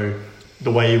doesn't go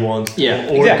the way he wants. Or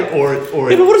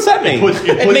but what does that mean?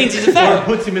 It means he's a thug. Or it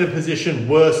puts him in a position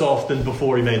worse off than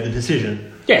before he made the decision.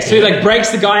 Yeah, so he like breaks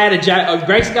the guy out of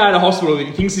breaks the guy out of hospital that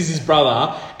he thinks is his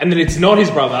brother, and then it's not his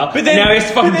brother. But then, now he has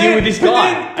to fucking deal with this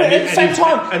guy. But at the same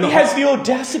time, he has the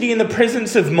audacity and the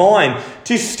presence of mind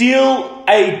to steal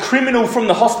a criminal from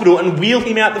the hospital and wheel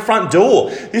him out the front door.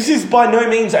 This is by no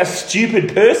means a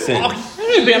stupid person. I'm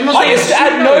not saying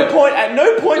At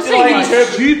no point did I interpret.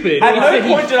 Stupid. At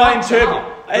no point did I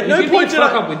interpret. At no point did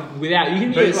I. Without you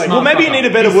can use Well, maybe you need a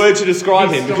better word to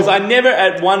describe him because I never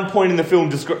at one point in the film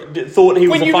thought he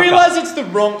was when a you fucker. realise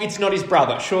it's not his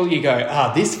brother, surely you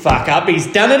go, this fuck up, he's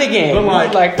done it again.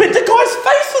 But the guy's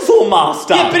face was all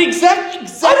masked up. Yeah, but exactly.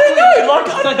 I don't know.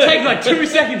 So take like 2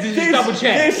 seconds to just double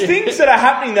check. There's things that are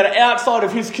happening that are outside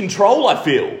of his control. I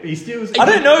feel. He steals. I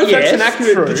don't know if that's an Yes,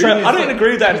 accurate true. portrayal. I don't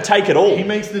agree with that take at all. He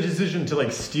makes the decision to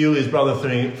like steal his brother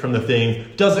from the thing.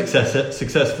 Does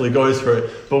successfully goes for it.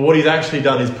 But what he's actually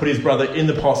done is put his brother in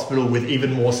the hospital with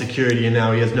even more security, and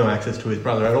now he has no access to his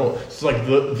brother at all. So like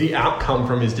the outcome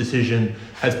from his decision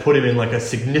has put him in like a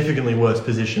significantly worse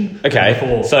position. Okay, than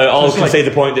before. so I'll it's concede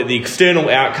the point that the external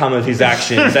outcome of his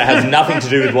actions that has nothing to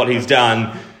do with what he's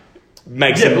done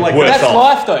makes him but like, worse That's off.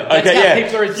 life, though. That's Okay, how yeah.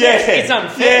 people are assessed. Yeah. It's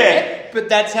unfair, but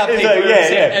that's how people are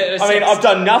assessed. I mean, I've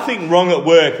done nothing wrong at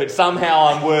work, but somehow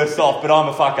I'm worse off, but I'm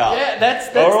a fuck up. Yeah, that's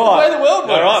All right. the way the world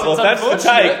works. All right, well, It's if that's the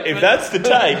unfortunate, take, if but- that's the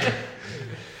take.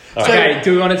 Okay,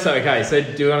 do we want to talk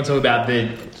about the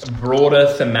broader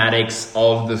thematics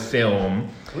of the film,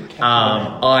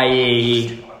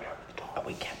 i.e.,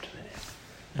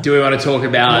 do we want to talk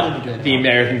about the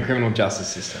American criminal justice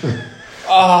system?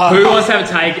 Who wants to have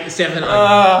a take? Stefan,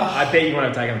 I bet you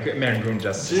want to have a take on American Criminal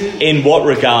Justice. In what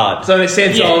regard? So in the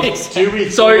sense of... Because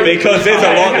there's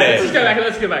a lot there.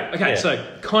 Let's go back. Okay, so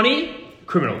Connie,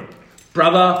 criminal.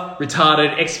 Brother,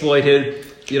 retarded, exploited,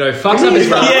 fucks up his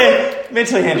brother. Yeah,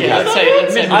 mentally handicapped.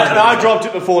 Let's say I dropped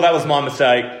it before, that was my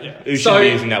mistake. Who shouldn't be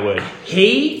using that word?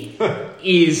 He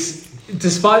is,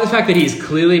 despite the fact that he's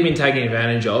clearly been taken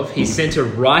advantage of, he's sent to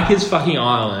Rikers fucking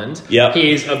Island. Yep.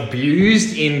 He is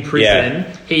abused in prison.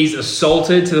 Yeah. He's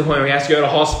assaulted to the point where he has to go to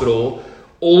hospital.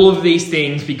 All of these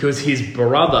things because his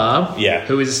brother,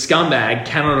 who is a scumbag,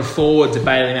 cannot afford to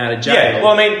bail him out of jail. Yeah,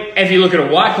 well, I mean... And if you look at a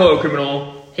white-collar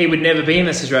criminal, he would never be in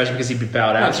this situation because he'd be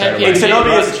bailed out straight away. It's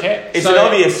an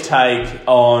obvious take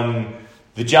on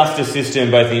the justice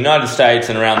system, both in the United States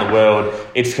and around the world.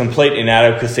 It's complete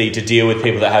inadequacy to deal with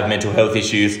people that have mental health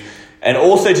issues, and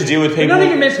also to deal with people. But not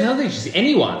even mental health issues.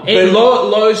 Anyone,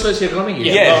 low socioeconomic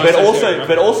issues. Yeah,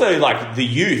 but also like the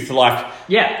youth.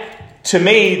 To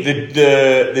me,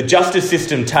 the justice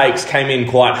system came in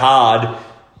quite hard.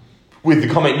 With the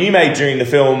comment you made during the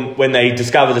film when they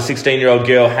discover the 16-year-old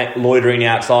girl loitering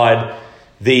outside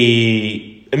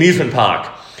the amusement park,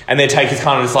 and their take is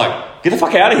kind of just like, get the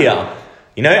fuck out of here,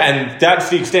 and that's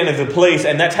the extent of the police,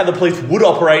 and that's how the police would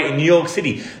operate in New York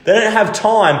City. They don't have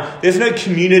time. There's no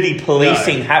community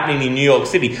policing happening in New York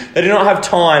City. They do not have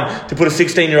time to put a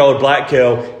 16-year-old black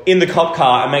girl in the cop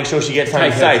car and make sure she gets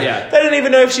home safe. They don't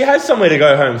even know if she has somewhere to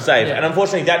go home safe. And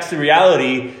unfortunately, that's the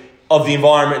reality of the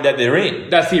environment that they're in.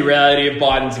 That's the reality of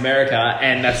Biden's America,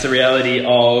 and that's the reality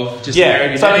of just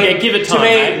America. So give it time. To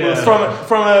me,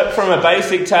 from a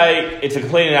basic take, it's a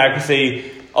complete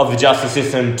inadequacy of the justice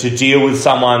system to deal with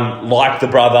someone like the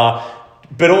brother.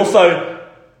 But also,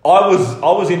 I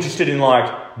was interested in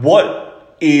what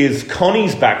is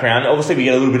Connie's background. Obviously, we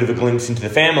get a little bit of a glimpse into the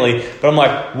family, but I'm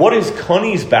like, what is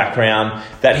Connie's background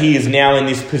that he is now in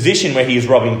this position where he is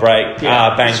robbing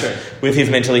banks with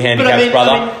his mentally handicapped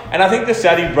brother? And I think the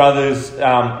Safdie Brothers,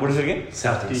 what is it again?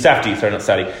 Safdie, sorry, not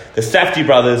Safdie. The Safdie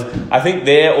Brothers, I think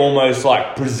they're almost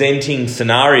like presenting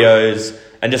scenarios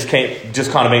and just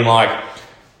kind of being like,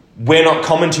 we're not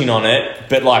commenting on it,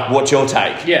 but what's your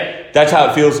take? Yeah. That's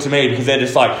how it feels to me, because they're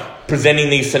just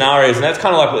presenting these scenarios, and that's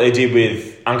kind of like what they did with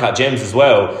Uncut Gems as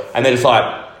well. And they're just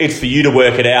it's for you to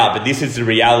work it out, but this is the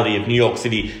reality of New York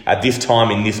City at this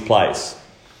time in this place.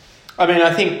 I mean,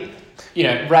 I think,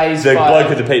 raised the by... bloke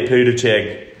with the Pete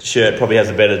Buttigieg shirt probably has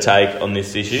a better take on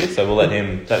this issue, so we'll let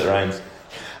him take the reins.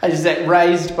 Is that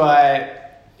raised by,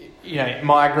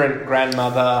 migrant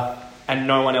grandmother and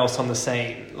no one else on the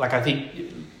scene? I think...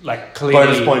 clearly...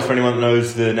 Bonus points for anyone that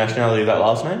knows the nationality of that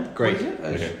last name? Greek.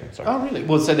 Okay, sorry. Oh, really?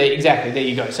 Well, so there you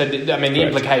go. So, the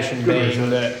implication being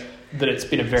that it's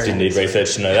been a very... Didn't need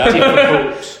research to know that.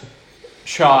 difficult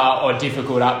child or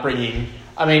difficult upbringing.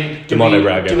 I mean, do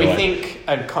we think...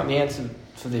 And the answer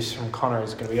for this from Connor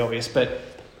is going to be obvious, but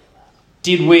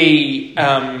did we...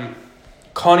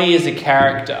 Connie as a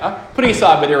character, putting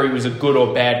aside whether he was a good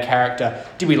or bad character,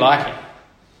 did we like him?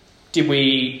 Did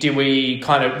we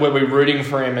kind of... Were we rooting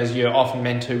for him as you're often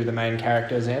meant to with the main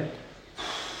characters, Ed?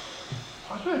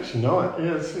 I don't actually know it.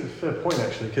 Yeah, it's a fair point,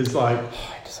 actually, because,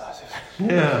 indecisive.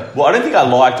 Yeah. Well, I don't think I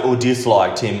liked or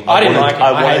disliked him. I didn't like him.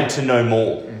 I wanted to know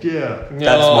more. Yeah.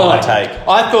 That's my take.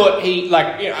 I thought he,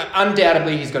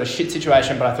 undoubtedly he's got a shit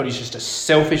situation, but I thought he's just a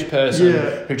selfish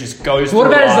person who just goes What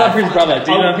through about his life. love for his brother?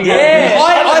 Do you not think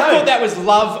I thought that was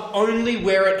love only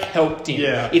where it helped him.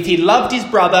 Yeah. If he loved his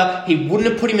brother, he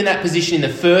wouldn't have put him in that position in the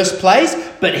first place,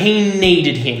 but he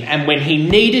needed him. And when he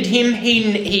needed him,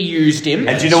 he used him.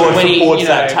 And do you know what supports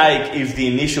that take is the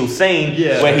initial scene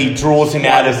where he draws him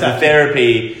out of the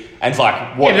therapy. And it's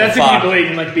like, what the that's fuck? if you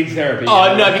believe in big therapy.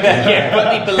 Oh, no, because,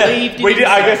 but he believed in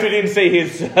I guess we didn't see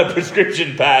his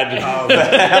prescription pad for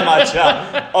how much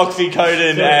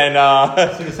oxycodone and...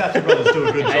 So the Safdie Brothers do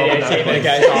a good job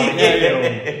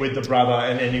with the brother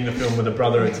and ending the film with the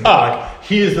brother. It's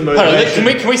here's the motivation.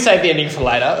 Can we save the ending for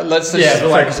later? Let's just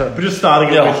but just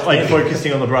starting it with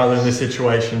focusing on the brother in this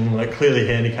situation, clearly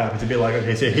handicapped. It's a bit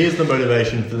okay, so here's the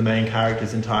motivation for the main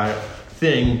character's entire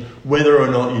thing, whether or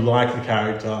not you like the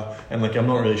character, and I'm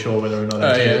not really sure whether or not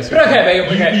I do. But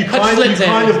okay. You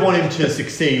kind of want him to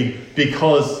succeed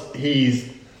because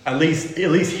he's at least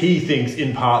he thinks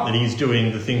in part that he's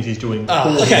doing the things he's doing.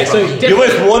 Okay, so you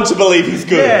always want to believe he's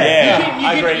good. Yeah.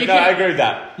 I agree with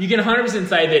that. You can 100%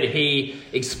 say that he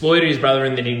exploited his brother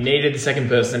and that he needed the second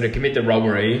person to commit the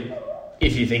robbery,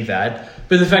 if you think that.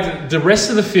 But the fact that the rest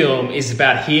of the film is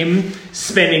about him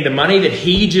spending the money that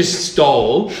he just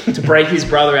stole to break his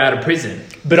brother out of prison.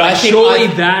 But I think surely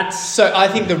that's... So I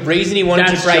think the reason he wanted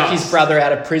to That's break just- his brother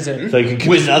out of prison So he can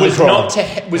commit another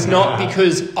crime. was not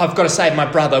because I've got to save my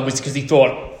brother, was because he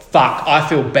thought, fuck, I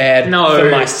feel bad No. for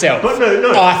myself. But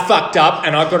no. I fucked up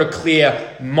and I've got to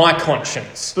clear my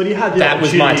conscience. But he had the That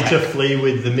was my opportunity to take. flee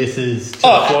with the missus to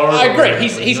Oh, Florida. I agree.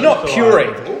 He's not So, pure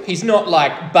like, evil. He's not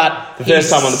like, but The first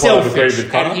he's time on the pod I've agreed selfish,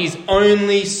 with Connor. and he's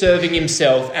only serving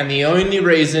himself. And the only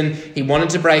reason he wanted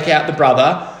to break out the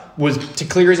brother was to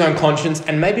clear his own conscience,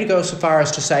 and maybe to go so far as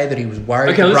to say that he was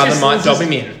worried the brother might dob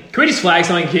him in. Can we just flag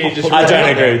something here? I don't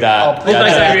agree with that. Oh, please I don't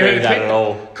don't agree agree with that at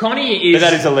all. Connie is...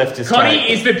 But that is a leftist Connie take.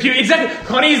 is the pure... Exactly.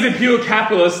 Connie is the pure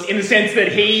capitalist in the sense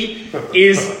that he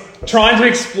is trying to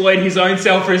exploit his own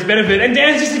self for his benefit, and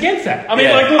Dan's just against that. I mean,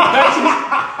 Yeah. like, look,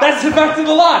 that's the fact of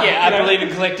the life. Yeah, I believe in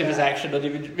collectivist action.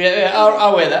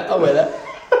 I'll wear that.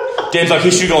 Dan's like,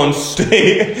 he should go on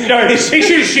Steve. No, he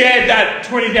should have shared that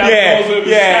 $20,000 Yeah, worth of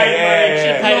yeah, state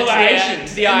yeah, money, yeah. all the Paid it to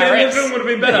Haitians, the and then IRS. the film would have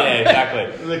been better. Yeah, exactly.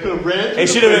 They could have ran. He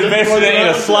should have invested it in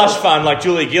a slush fund like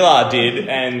Julie Gillard did,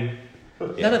 and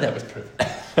None of that was proven.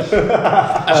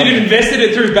 Should have invested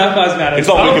it through Black Lives Matter. It's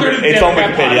on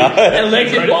Wikipedia. And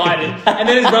elected Biden, and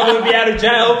then his brother would be out of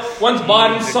jail once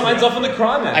Biden signs off on the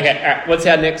Crime Act. Okay, all right. What's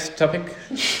our next topic?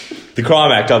 the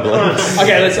Crime Act, I believe. I'll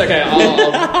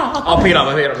pick it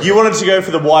up. You wanted to go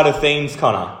for the wider themes,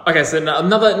 Connor. Okay, so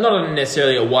another, not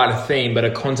necessarily a wider theme, but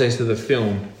a context of the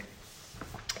film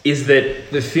is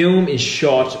that the film is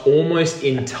shot almost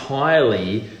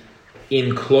entirely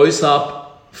in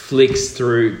close-up flicks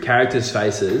through characters'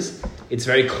 faces. It's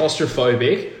very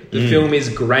claustrophobic. The film is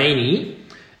grainy.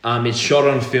 It's shot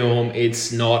on film.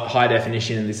 It's not high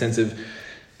definition in the sense of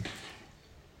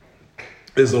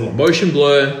there's a lot of motion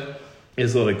blur,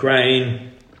 there's a lot of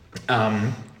grain,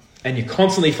 and you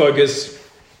constantly focus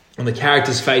on the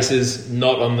characters' faces,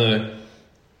 not on the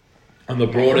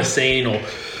broader scene or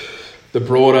the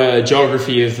broader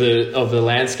geography of the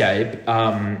landscape.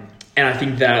 And I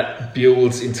think that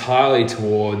builds entirely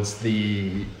towards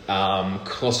the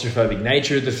claustrophobic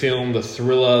nature of the film, the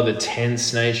thriller, the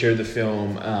tense nature of the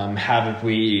film. How did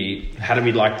we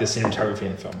like the cinematography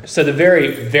in the film? So the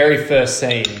very, very first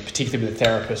scene, particularly with the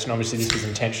therapist, and obviously this was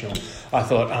intentional, I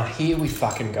thought, oh, here we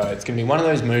fucking go. It's going to be one of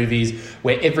those movies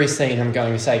where every scene I'm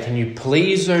going to say, can you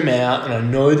please zoom out? And I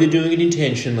know they're doing it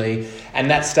intentionally.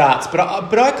 And that starts. But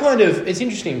I kind of, it's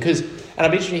interesting because, and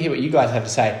I'd be interested to hear what you guys have to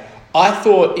say. I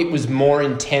thought it was more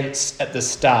intense at the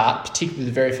start, particularly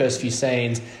the very first few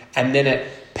scenes, and then it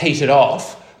petered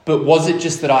off. But was it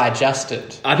just that I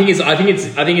adjusted? I think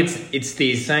it's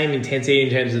the same intensity in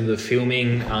terms of the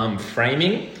filming,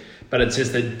 framing, but it's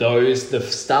just that the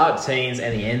start scenes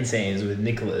and the end scenes with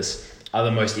Nicholas are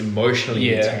the most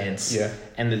emotionally intense,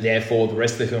 and that therefore the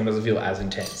rest of the film doesn't feel as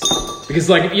intense. Because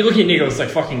like if you look at Nicholas, like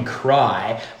fucking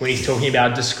cry when he's talking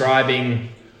about describing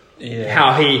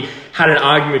how he had an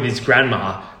argument with his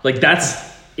grandma. Like that's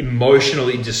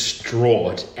emotionally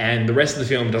distraught, and the rest of the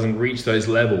film doesn't reach those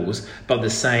levels, but the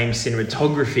same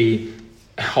cinematography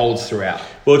holds throughout.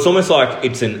 Well, it's almost like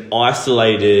it's an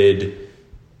isolated,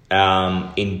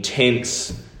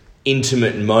 intense,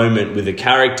 intimate moment with a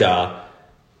character,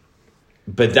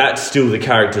 but that's still the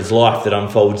character's life that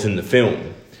unfolds in the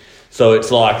film. So it's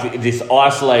like this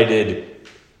isolated,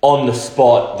 on the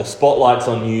spot, the spotlight's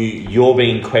on you, you're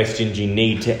being questioned, you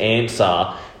need to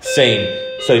answer scene.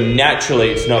 So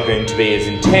naturally it's not going to be as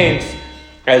intense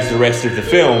as the rest of the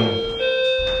film.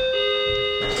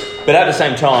 But at the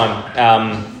same time,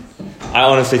 I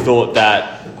honestly thought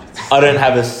that I don't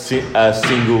have a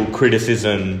single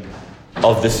criticism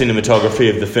of the cinematography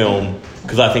of the film,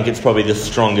 because I think it's probably the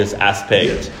strongest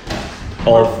aspect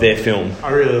of their film.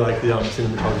 I really like the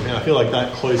cinematography, and I feel like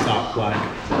that close up,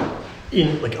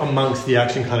 in amongst the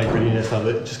action kind of grittiness of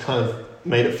it, just kind of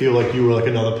made it feel like you were like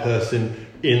another person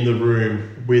in the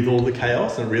room with all the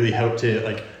chaos, and it really helped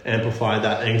to amplify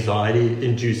that anxiety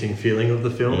inducing feeling of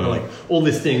the film. And, all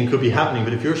this thing could be happening,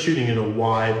 but if you're shooting in a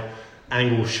wide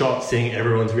angle shot, seeing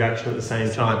everyone's reaction at the same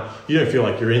time, you don't feel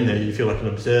like you're in there, you feel like an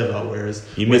observer. Whereas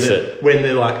you miss it when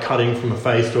they're cutting from a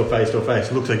face to a face to a face,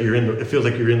 it looks like it feels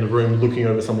like you're in the room looking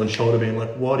over someone's shoulder, being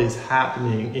like, what is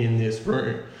happening in this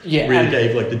room? Yeah, really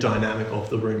gave the dynamic of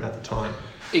the room at the time.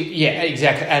 Yeah,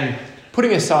 exactly. And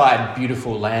putting aside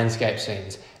beautiful landscape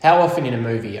scenes, how often in a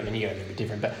movie, I mean, you're going to be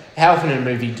different, but how often in a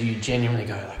movie do you genuinely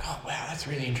go oh wow, that's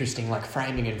really interesting,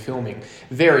 framing and filming,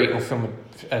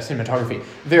 cinematography,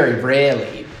 very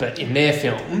rarely, but in their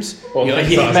films,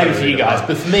 maybe for you guys,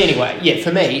 but for me anyway,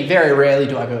 for me, very rarely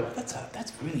do I go, that's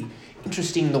really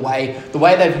interesting the way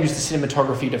they've used the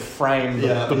cinematography to frame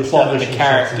the plot and the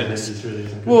characters. Really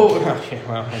isn't good. Well,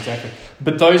 exactly.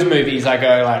 But those movies, I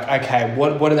go like, okay,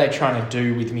 what are they trying to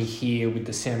do with me here with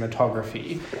the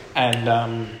cinematography? And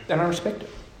I respect it.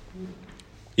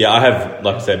 Yeah, I have,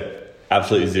 like I said,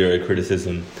 absolutely zero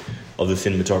criticism of the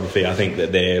cinematography. I think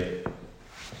that they're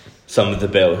some of the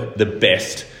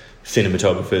best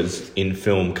cinematographers in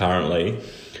film currently.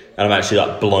 And I'm actually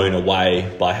like blown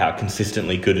away by how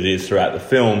consistently good it is throughout the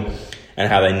film and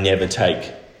how they never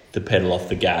take the pedal off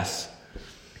the gas.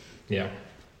 Yeah.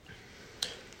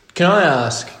 Can I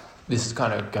ask, this is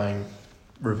kind of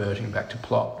reverting back to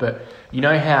plot, but you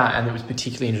know how, and it was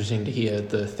particularly interesting to hear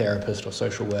the therapist or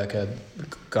social worker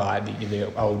guy,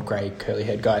 the old grey curly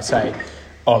haired guy say,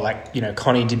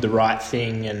 Connie did the right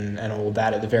thing and all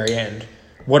that at the very end.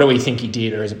 What do we think he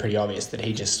did, or is it pretty obvious that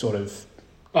he just sort of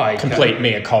complete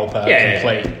mea culpa,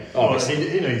 complete? Oh, he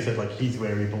said like he's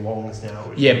where he belongs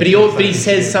now. Yeah, but he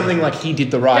says something like he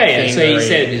did the right thing. So he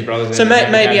said his brothers. So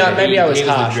maybe I was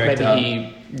harsh. Maybe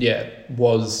he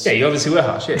was. Yeah, you obviously were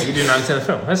harsh. Yeah, you didn't understand the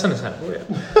film. That's understandable. Yeah.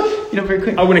 You're not very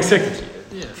quick. I wouldn't expect it.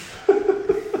 Yeah.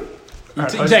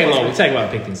 You take a while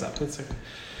to pick things up. That's okay.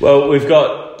 Well, we've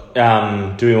got.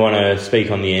 Do we want to speak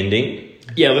on the ending?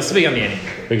 Yeah, let's speak on the ending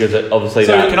because obviously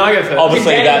so can I go first?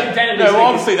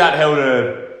 Obviously that held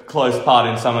a close part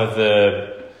in some of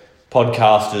the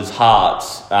podcasters'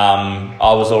 hearts.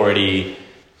 I was already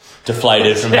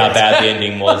deflated from how bad the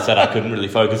ending was that I couldn't really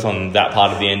focus on that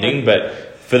part of the ending, but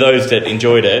for those that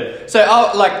enjoyed it. So,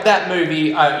 like that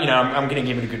movie, I'm going to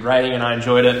give it a good rating and I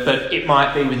enjoyed it, but it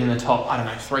might be within the top,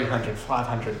 300,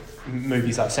 500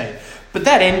 movies I've seen. But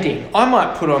that ending, I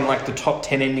might put on like the top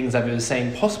 10 endings I've ever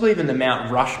seen, possibly even the Mount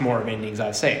Rushmore of endings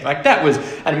I've seen. Like that was,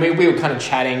 and we were kind of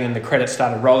chatting and the credits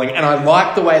started rolling, and I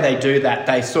like the way they do that.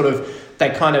 They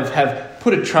kind of have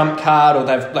put a trump card, or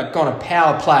they've like gone a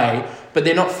power play, but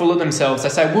they're not full of themselves. They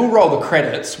say, we'll roll the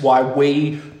credits while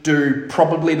we do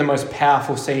probably the most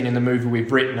powerful scene in the movie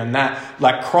we've written, and that,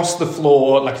 like, cross the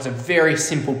floor, like, it's a very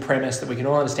simple premise that we can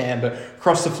all understand, but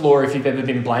cross the floor if you've ever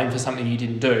been blamed for something you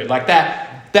didn't do. Like, that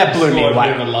blew me away.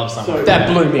 That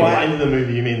blew me away. By end of the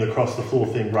movie, you mean the cross the floor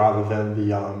thing rather than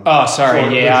the Oh,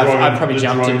 sorry. I probably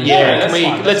jumped in. Yeah,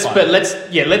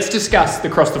 let's discuss the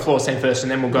cross the floor scene first,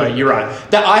 and then we'll go. You're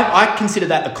right. That I consider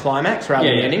that the climax rather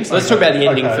than the ending. So let's talk about the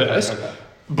ending first. Okay.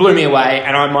 Blew me away,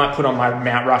 and I might put on my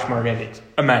Mount Rushmore of endings.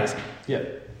 Amazing. Yeah,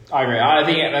 I agree.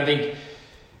 I think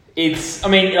it's. I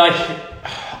mean, like,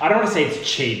 I don't want to say it's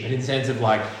cheap, but in the sense of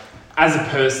like, as a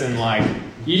person, like,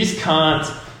 you just can't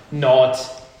not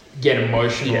get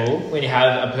emotional when you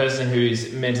have a person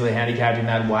who's mentally handicapped in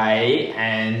that way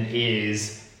and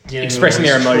is expressing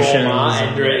their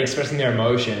emotions expressing their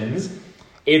emotions.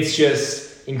 It's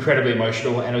just incredibly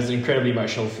emotional, and it was an incredibly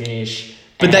emotional finish.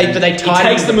 But they it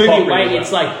takes the movie away. Really well.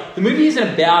 It's like the movie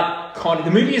isn't about Connie.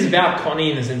 The movie is about Connie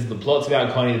in the sense that the plot's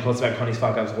about Connie. The plot's about Connie's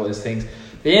fuck ups, all those things.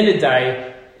 At the end of the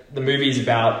day, the movie is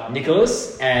about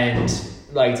Nicholas, and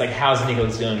like it's like how's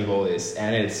Nicholas dealing with all this,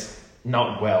 and it's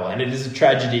not well, and it is a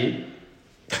tragedy.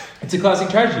 It's a classic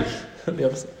tragedy. The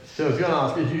opposite. So I was going to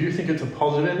ask, do you think it's a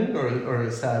positive ending or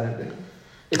a sad ending?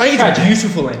 I think it's a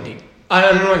beautiful ending.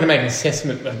 I'm not going to make an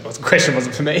assessment. The question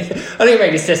wasn't for me. I don't make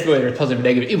an assessment whether it's positive or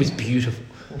negative. It was beautiful.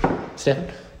 Stefan?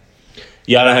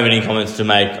 Yeah, I don't have any comments to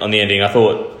make on the ending. I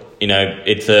thought,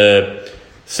 it's a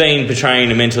scene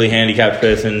portraying a mentally handicapped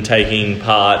person taking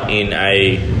part in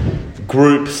a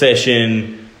group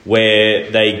session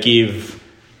where they give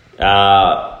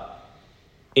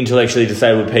intellectually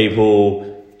disabled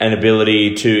people an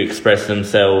ability to express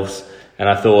themselves, and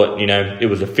I thought, it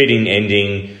was a fitting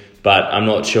ending, but I'm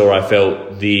not sure I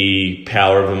felt the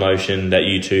power of emotion that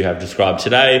you two have described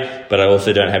today, but I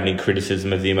also don't have any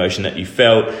criticism of the emotion that you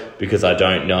felt because I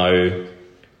don't know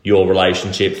your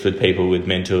relationships with people with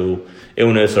mental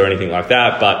illness or anything like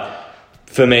that. But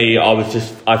for me,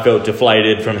 I felt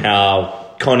deflated from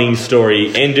how Connie's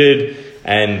story ended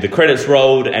and the credits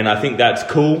rolled, and I think that's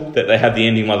cool that they have the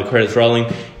ending while the credits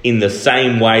rolling, in the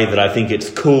same way that I think it's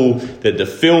cool that the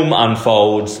film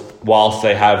unfolds whilst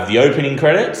they have the opening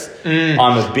credits.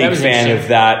 I'm a big fan of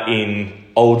that in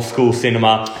old school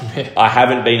cinema. I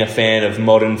haven't been a fan of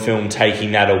modern film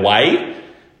taking that away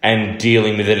and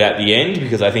dealing with it at the end,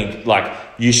 because I think like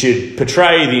you should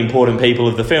portray the important people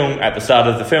of the film at the start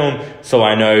of the film so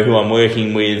I know who I'm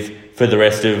working with for the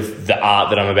rest of the art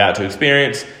that I'm about to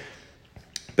experience.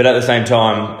 But at the same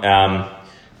time,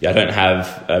 I don't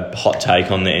have a hot take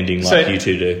on the ending like you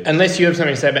two do. Unless you have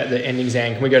something to say about the ending,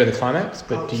 Zan, can we go to the climax?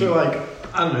 I don't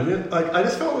know. Like, I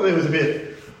just felt that it was a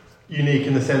bit unique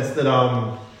in the sense that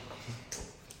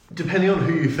depending on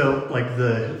who you felt like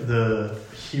the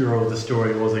hero of the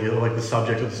story was, like the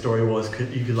subject of the story was,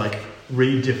 you could like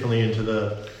read differently into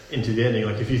the ending.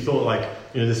 Like if you thought like,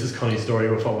 this is Connie's story,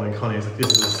 we're following Connie, it's like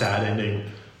this is a sad ending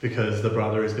because the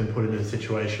brother has been put in a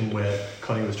situation where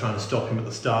Connie was trying to stop him at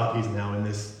the start. He's now in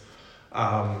this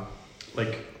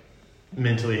like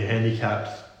mentally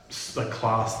handicapped like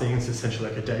class things, essentially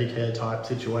like a daycare type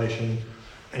situation,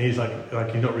 and he's like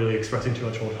he's not really expressing too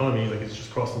much autonomy, like he's just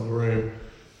crossing the room,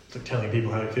 like telling people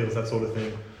how he feels, that sort of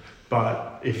thing.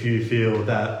 But if you feel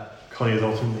that Connie is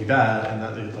ultimately bad and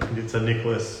that like it's a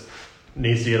Nicholas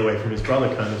needs to get away from his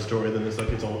brother kind of story, then it's like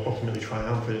it's ultimately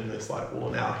triumphant in this like, well,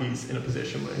 now he's in a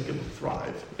position where he can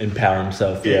thrive, empower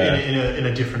himself, in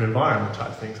a different environment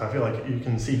type thing. So I feel like you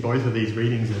can see both of these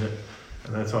readings in it,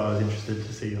 and that's why I was interested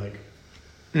to see like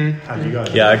how do you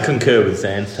guys. Yeah, I concur with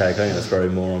Zan's take. I think that's probably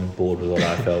more on board with what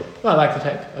I felt. Well, I like the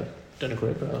take. I don't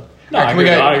agree, but No,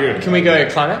 I agree. Can we go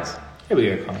climax? Here we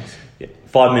go, comments. Yeah.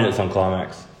 5 minutes on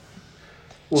climax.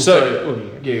 And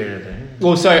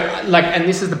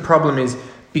this is the problem is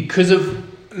because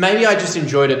of, maybe I just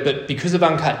enjoyed it, but because of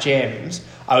Uncut Gems,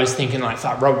 I was thinking like,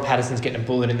 fuck, Robert Pattinson's getting a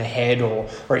bullet in the head or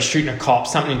he's shooting a cop,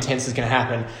 something intense is going to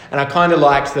happen. And I kind of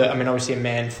liked obviously a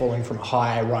man falling from a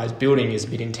high-rise building is a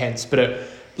bit intense, but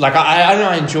I don't know,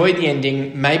 I enjoyed the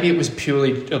ending. Maybe it was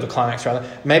purely, or the climax rather,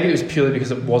 maybe it was purely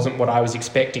because it wasn't what I was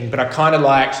expecting, but I kind of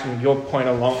liked, and your point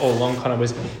all along kind of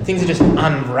was, things are just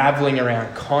unravelling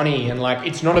around Connie, and like,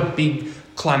 it's not a big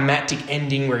climactic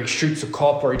ending where he shoots a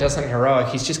cop or he does something heroic.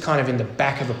 He's just kind of in the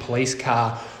back of a police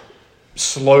car,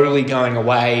 slowly going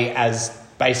away as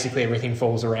basically everything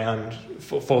falls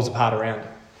apart around him.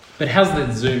 But how's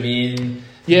the zoom in?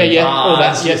 All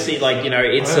that. Yeah, see, like,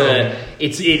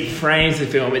 it frames the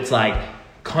film. It's like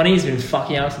Connie's been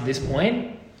fucking up to this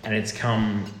point, and it's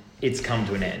come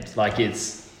to an end. Like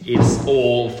it's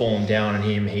all fallen down on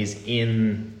him. He's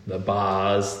in the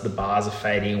bars. The bars are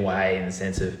fading away in the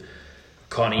sense of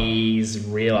Connie's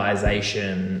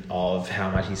realization of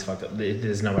how much he's fucked up.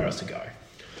 There's nowhere else to go.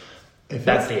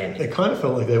 That's the ending. It kind of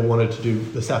felt like the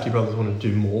Safdie Brothers wanted to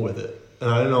do more with it. And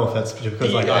I don't know if that's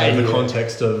because in the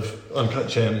context of Uncut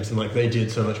Gems and like they did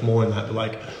so much more in that, but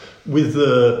like with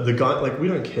the guy, like we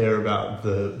don't care about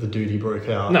the dude he broke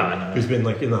out. No. Who's been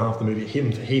like in the half the movie,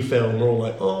 he fell and we're all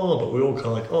like, oh, but we're all kind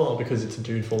of like, oh, because it's a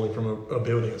dude falling from a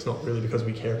building. It's not really because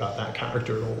we care about that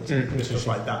character at all. It's just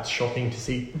like that's shocking to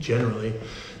see generally.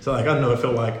 So like I don't know, it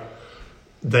felt like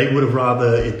they would have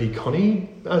rather it be Connie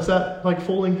as that like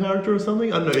falling character or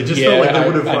something. I don't know. It just felt like they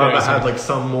would have rather had like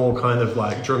some more kind of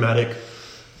like dramatic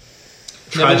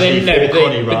tragedy for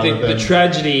Connie rather than... The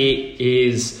tragedy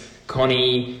is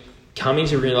Connie coming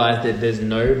to realise that there's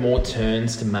no more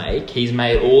turns to make. He's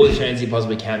made all the turns he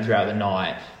possibly can throughout the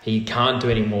night. He can't do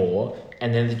any more.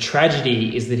 And then the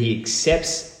tragedy is that he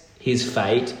accepts his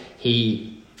fate.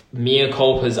 He mea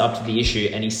culpas up to the issue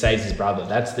and he saves his brother.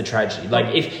 That's the tragedy.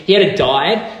 Like, if he had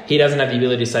died, he doesn't have the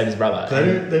ability to save his brother.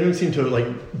 They don't seem to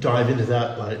like dive into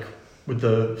that like with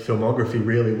the filmography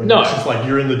really. When no. It's just like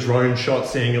you're in the drone shot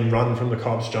seeing him run from the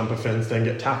cops, jump a fence, then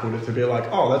get tackled. It's a bit like,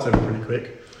 oh, that's over pretty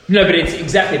quick. No, but it's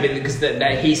exactly because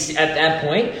that he's at that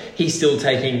point he's still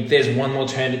taking. There's one more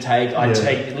turn to take. I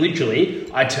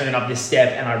turn up this step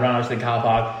and I run up to the car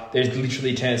park. There's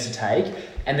literally turns to take,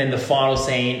 and then the final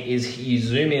scene is you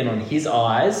zoom in on his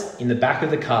eyes in the back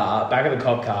of the car, back of the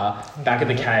cop car, back of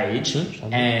the cage,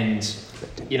 and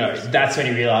that's when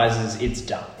he realizes it's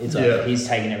done. It's over. He's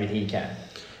taken everything he can.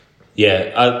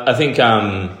 Yeah, I think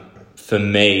for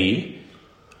me,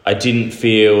 I didn't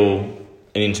feel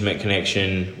an intimate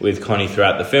connection with Connie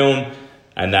throughout the film,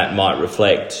 and that might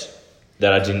reflect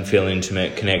that I didn't feel an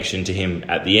intimate connection to him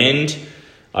at the end.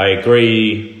 I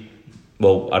agree.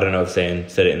 Well, I don't know if Sam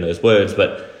said it in those words,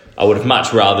 but I would have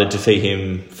much rather to see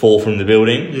him fall from the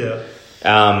building. Yeah.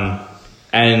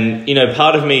 And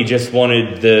part of me just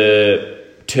wanted the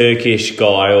Turkish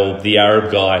guy or the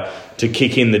Arab guy to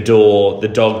kick in the door, the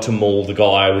dog to maul the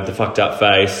guy with the fucked up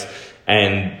face,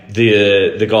 and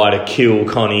the guy to kill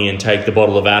Connie and take the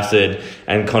bottle of acid,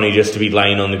 and Connie just to be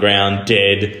laying on the ground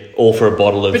dead, all for a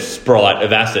bottle of Sprite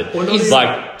of acid. Well, it's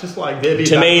like, just like there be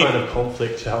to that me, kind of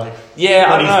conflict. Like, yeah,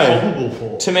 what I know. he's culpable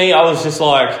for. To me, I was just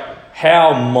like,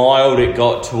 how mild it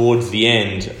got towards the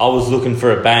end. I was looking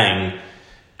for a bang.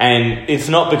 And it's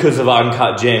not because of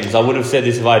Uncut Gems. I would have said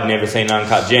this if I'd never seen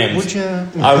Uncut Gems. Would you?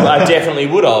 I definitely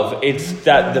would have. It's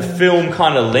that the film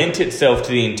kind of lent itself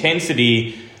to the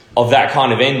intensity of that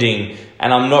kind of ending,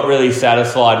 and I'm not really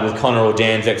satisfied with Connor or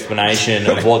Dan's explanation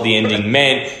of what the ending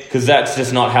meant, because that's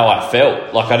just not how I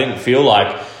felt. Like, I didn't feel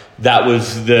like that it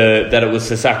was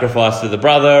the sacrifice to the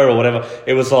brother or whatever.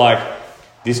 It was like,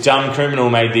 this dumb criminal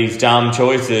made these dumb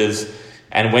choices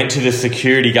and went to the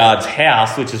security guard's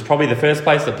house, which is probably the first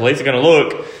place the police are going to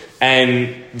look,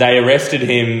 and they arrested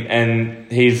him,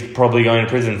 and he's probably going to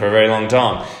prison for a very long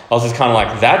time. I was just kind of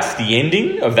like, that's the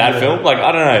ending of that film? Like,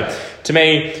 I don't know. To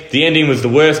me, the ending was the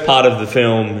worst part of the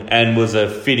film and was a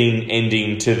fitting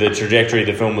ending to the trajectory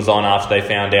the film was on after they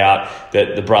found out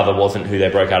that the brother wasn't who they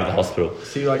broke out of the hospital.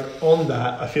 See, like, on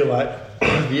that, I feel like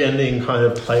the ending kind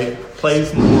of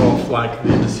plays more off, like,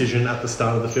 the decision at the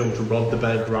start of the film to rob the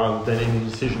bank rather than any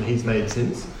decision he's made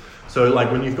since. So,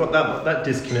 like, when you've got that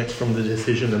disconnect from the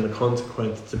decision and the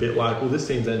consequence, it's a bit like, well, this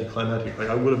seems anticlimactic. Like,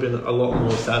 I would have been a lot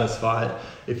more satisfied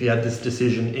if you had this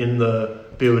decision in the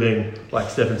building, like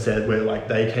Stefan said, where, like,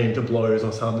 they came to blows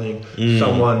or something.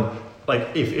 Someone, like,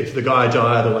 if the guy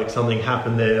died or, like, something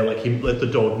happened there, like, he let the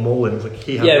dog maul him. Like,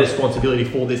 he had responsibility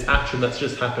for this action that's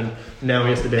just happened. Now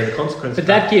he has to bear the consequences. But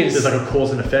that gives... There's, like, a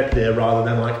cause and effect there rather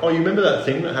than, like, oh, you remember that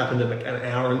thing that happened in, like, an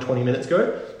hour and 20 minutes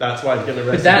ago? That's why he's getting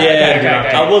arrested.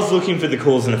 I was looking for the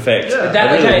cause and effect.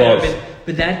 Yeah.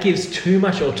 But that gives too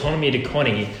much autonomy to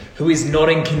Connie, who is not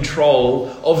in control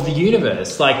of the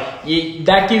universe. Like,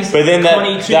 that gives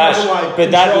Connie too much control. But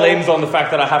that leans on the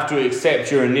fact that I have to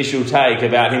accept your initial take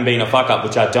about him being a fuck-up,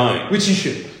 which I don't. Which you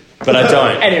should. But I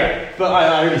don't. Anyway. But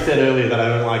I already said earlier that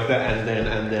I don't like that and then.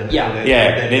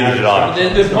 Neither did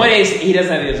I. The point is, he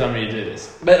doesn't have the autonomy to do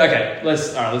this. But okay,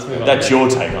 let's move on. That's your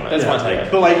take on it. That's my take.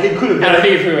 But like, it could have. And I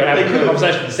think if we were having a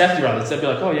conversation with the Safdie Brothers, they'd be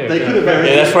like, oh yeah. They could have very.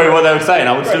 Yeah, that's probably what they would say, and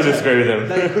I would still disagree with them.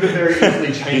 They could have very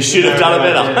easily changed. You should have done it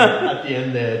better. At the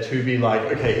end there, to be like,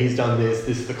 okay, he's done this.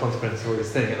 This is the consequence for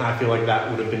his thing, and I feel like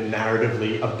that would have been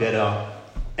narratively a better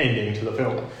ending to the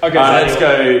film. Okay, let's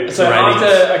go. So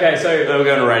we're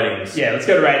going to ratings. Yeah, let's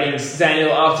go to ratings.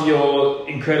 Daniel, after your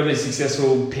incredibly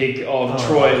successful pick of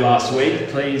Troy last week,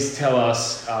 please tell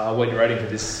us what your rating for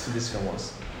this film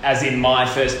was. As in my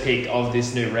first pick of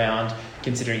this new round,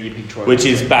 considering you picked Troy. Which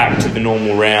is back to the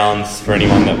normal rounds for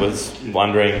anyone that was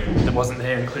wondering. That wasn't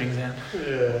there, including Zan.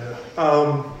 Yeah.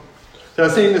 So I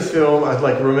was seeing this film, I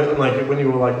like remember, like when you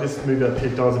were like, this movie I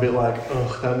picked, I was a bit like,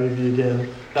 oh, that movie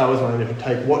again. That was my initial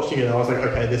take. Watching it, I was like,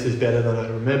 okay, this is better than I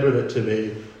remembered it to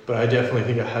be, but I definitely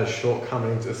think it has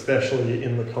shortcomings, especially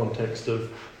in the context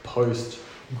of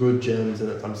post-Good Gems,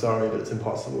 and I'm sorry that it's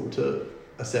impossible to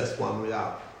assess one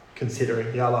without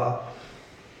considering the other.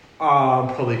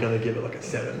 I'm probably going to give it like a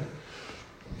 7.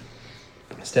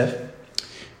 Steph?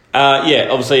 Yeah,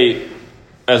 obviously,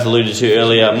 as alluded to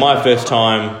earlier, my first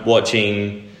time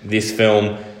watching this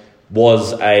film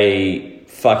was a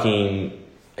fucking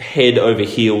head over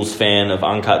heels fan of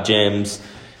Uncut Gems,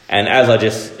 and as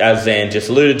Zan just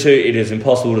alluded to, it is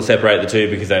impossible to separate the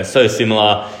two because they're so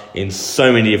similar in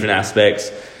so many different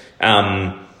aspects,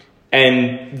 and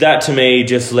that to me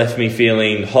just left me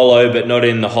feeling hollow, but not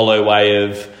in the hollow way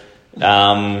of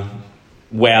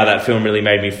wow, that film really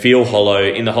made me feel hollow,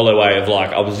 in the hollow way of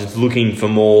like I was just looking for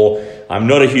more. I'm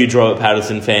not a huge Robert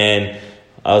Pattinson fan.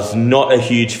 I was not a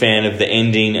huge fan of the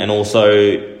ending and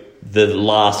also the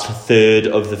last third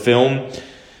of the film.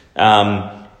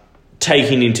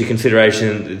 Taking into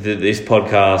consideration that this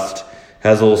podcast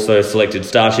has also selected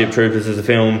Starship Troopers as a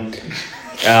film,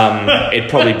 it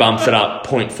probably bumps it up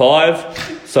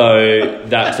 0.5. So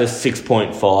that's a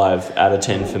 6.5 out of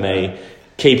 10 for me.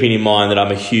 Keeping in mind that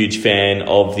I'm a huge fan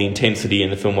of the intensity in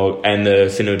the film and the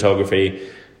cinematography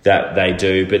that they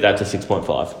do, but that's a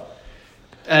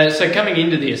 6.5. So coming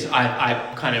into this,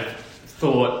 I kind of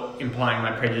thought, implying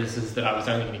my prejudices, that I was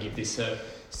only going to give this a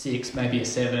 6, maybe a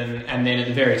 7, and then at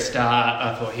the very start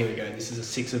I thought, here we go, this is a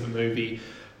 6 of a movie.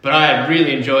 But I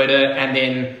really enjoyed it, and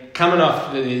then coming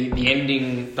off the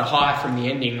ending, the high from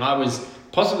the ending, I was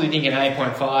possibly thinking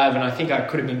 8.5, and I think I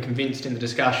could have been convinced in the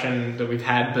discussion that we've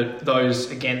had, but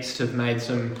those against have made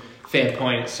some fair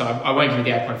points, so I won't give it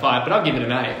the 8.5, but I'll give it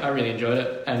an 8. I really enjoyed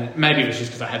it, and maybe it was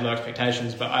just because I had low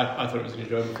expectations, but I thought it was an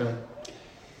enjoyable film.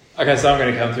 Okay, so I'm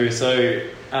going to come through. So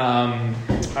I'm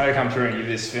going to come through and give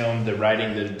this film the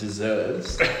rating that it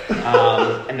deserves,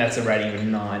 and that's a rating of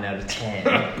 9 out of 10,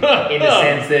 in the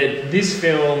sense that this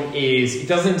film it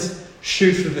doesn't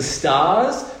shoot for the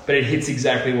stars, but it hits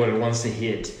exactly what it wants to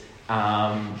hit.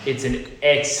 It's an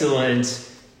excellent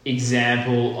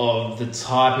example of the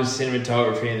type of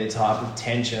cinematography and the type of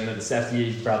tension that the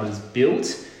Safdie Brothers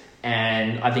built,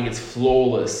 and I think it's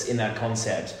flawless in that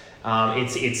concept.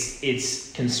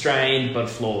 It's constrained but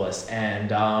flawless,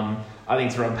 and I think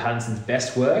it's Robert Pattinson's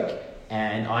best work,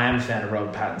 and I am a fan of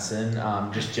Robert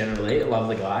Pattinson, just generally. I love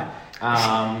the guy.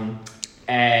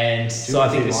 And so I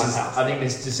think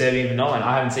this is deserving of a 9.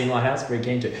 I haven't seen Lighthouse, very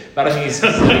keen to, but I think it's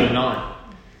deserving of a 9.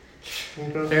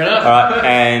 Fair enough. All right,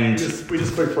 and We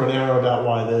just spoke for an hour about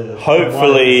why the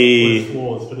Hopefully- why it's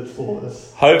flaws, but it's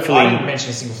flawless. I didn't hopefully, mention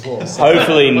a single flaw. So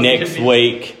hopefully what's the next difference?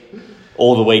 week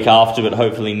or the week after, but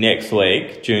hopefully next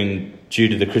week due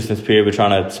to the Christmas period, we're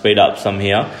trying to speed up some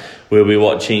here. We'll be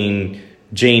watching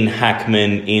Gene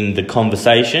Hackman in The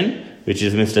Conversation, which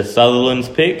is Mr. Sutherland's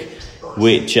pick,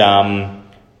 which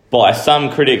by some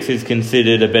critics is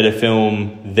considered a better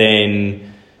film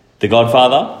than The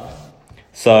Godfather.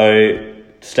 So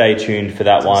stay tuned for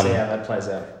that one. See how that plays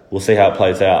out. We'll see how it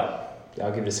plays out.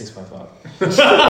 I'll give it a 6.5.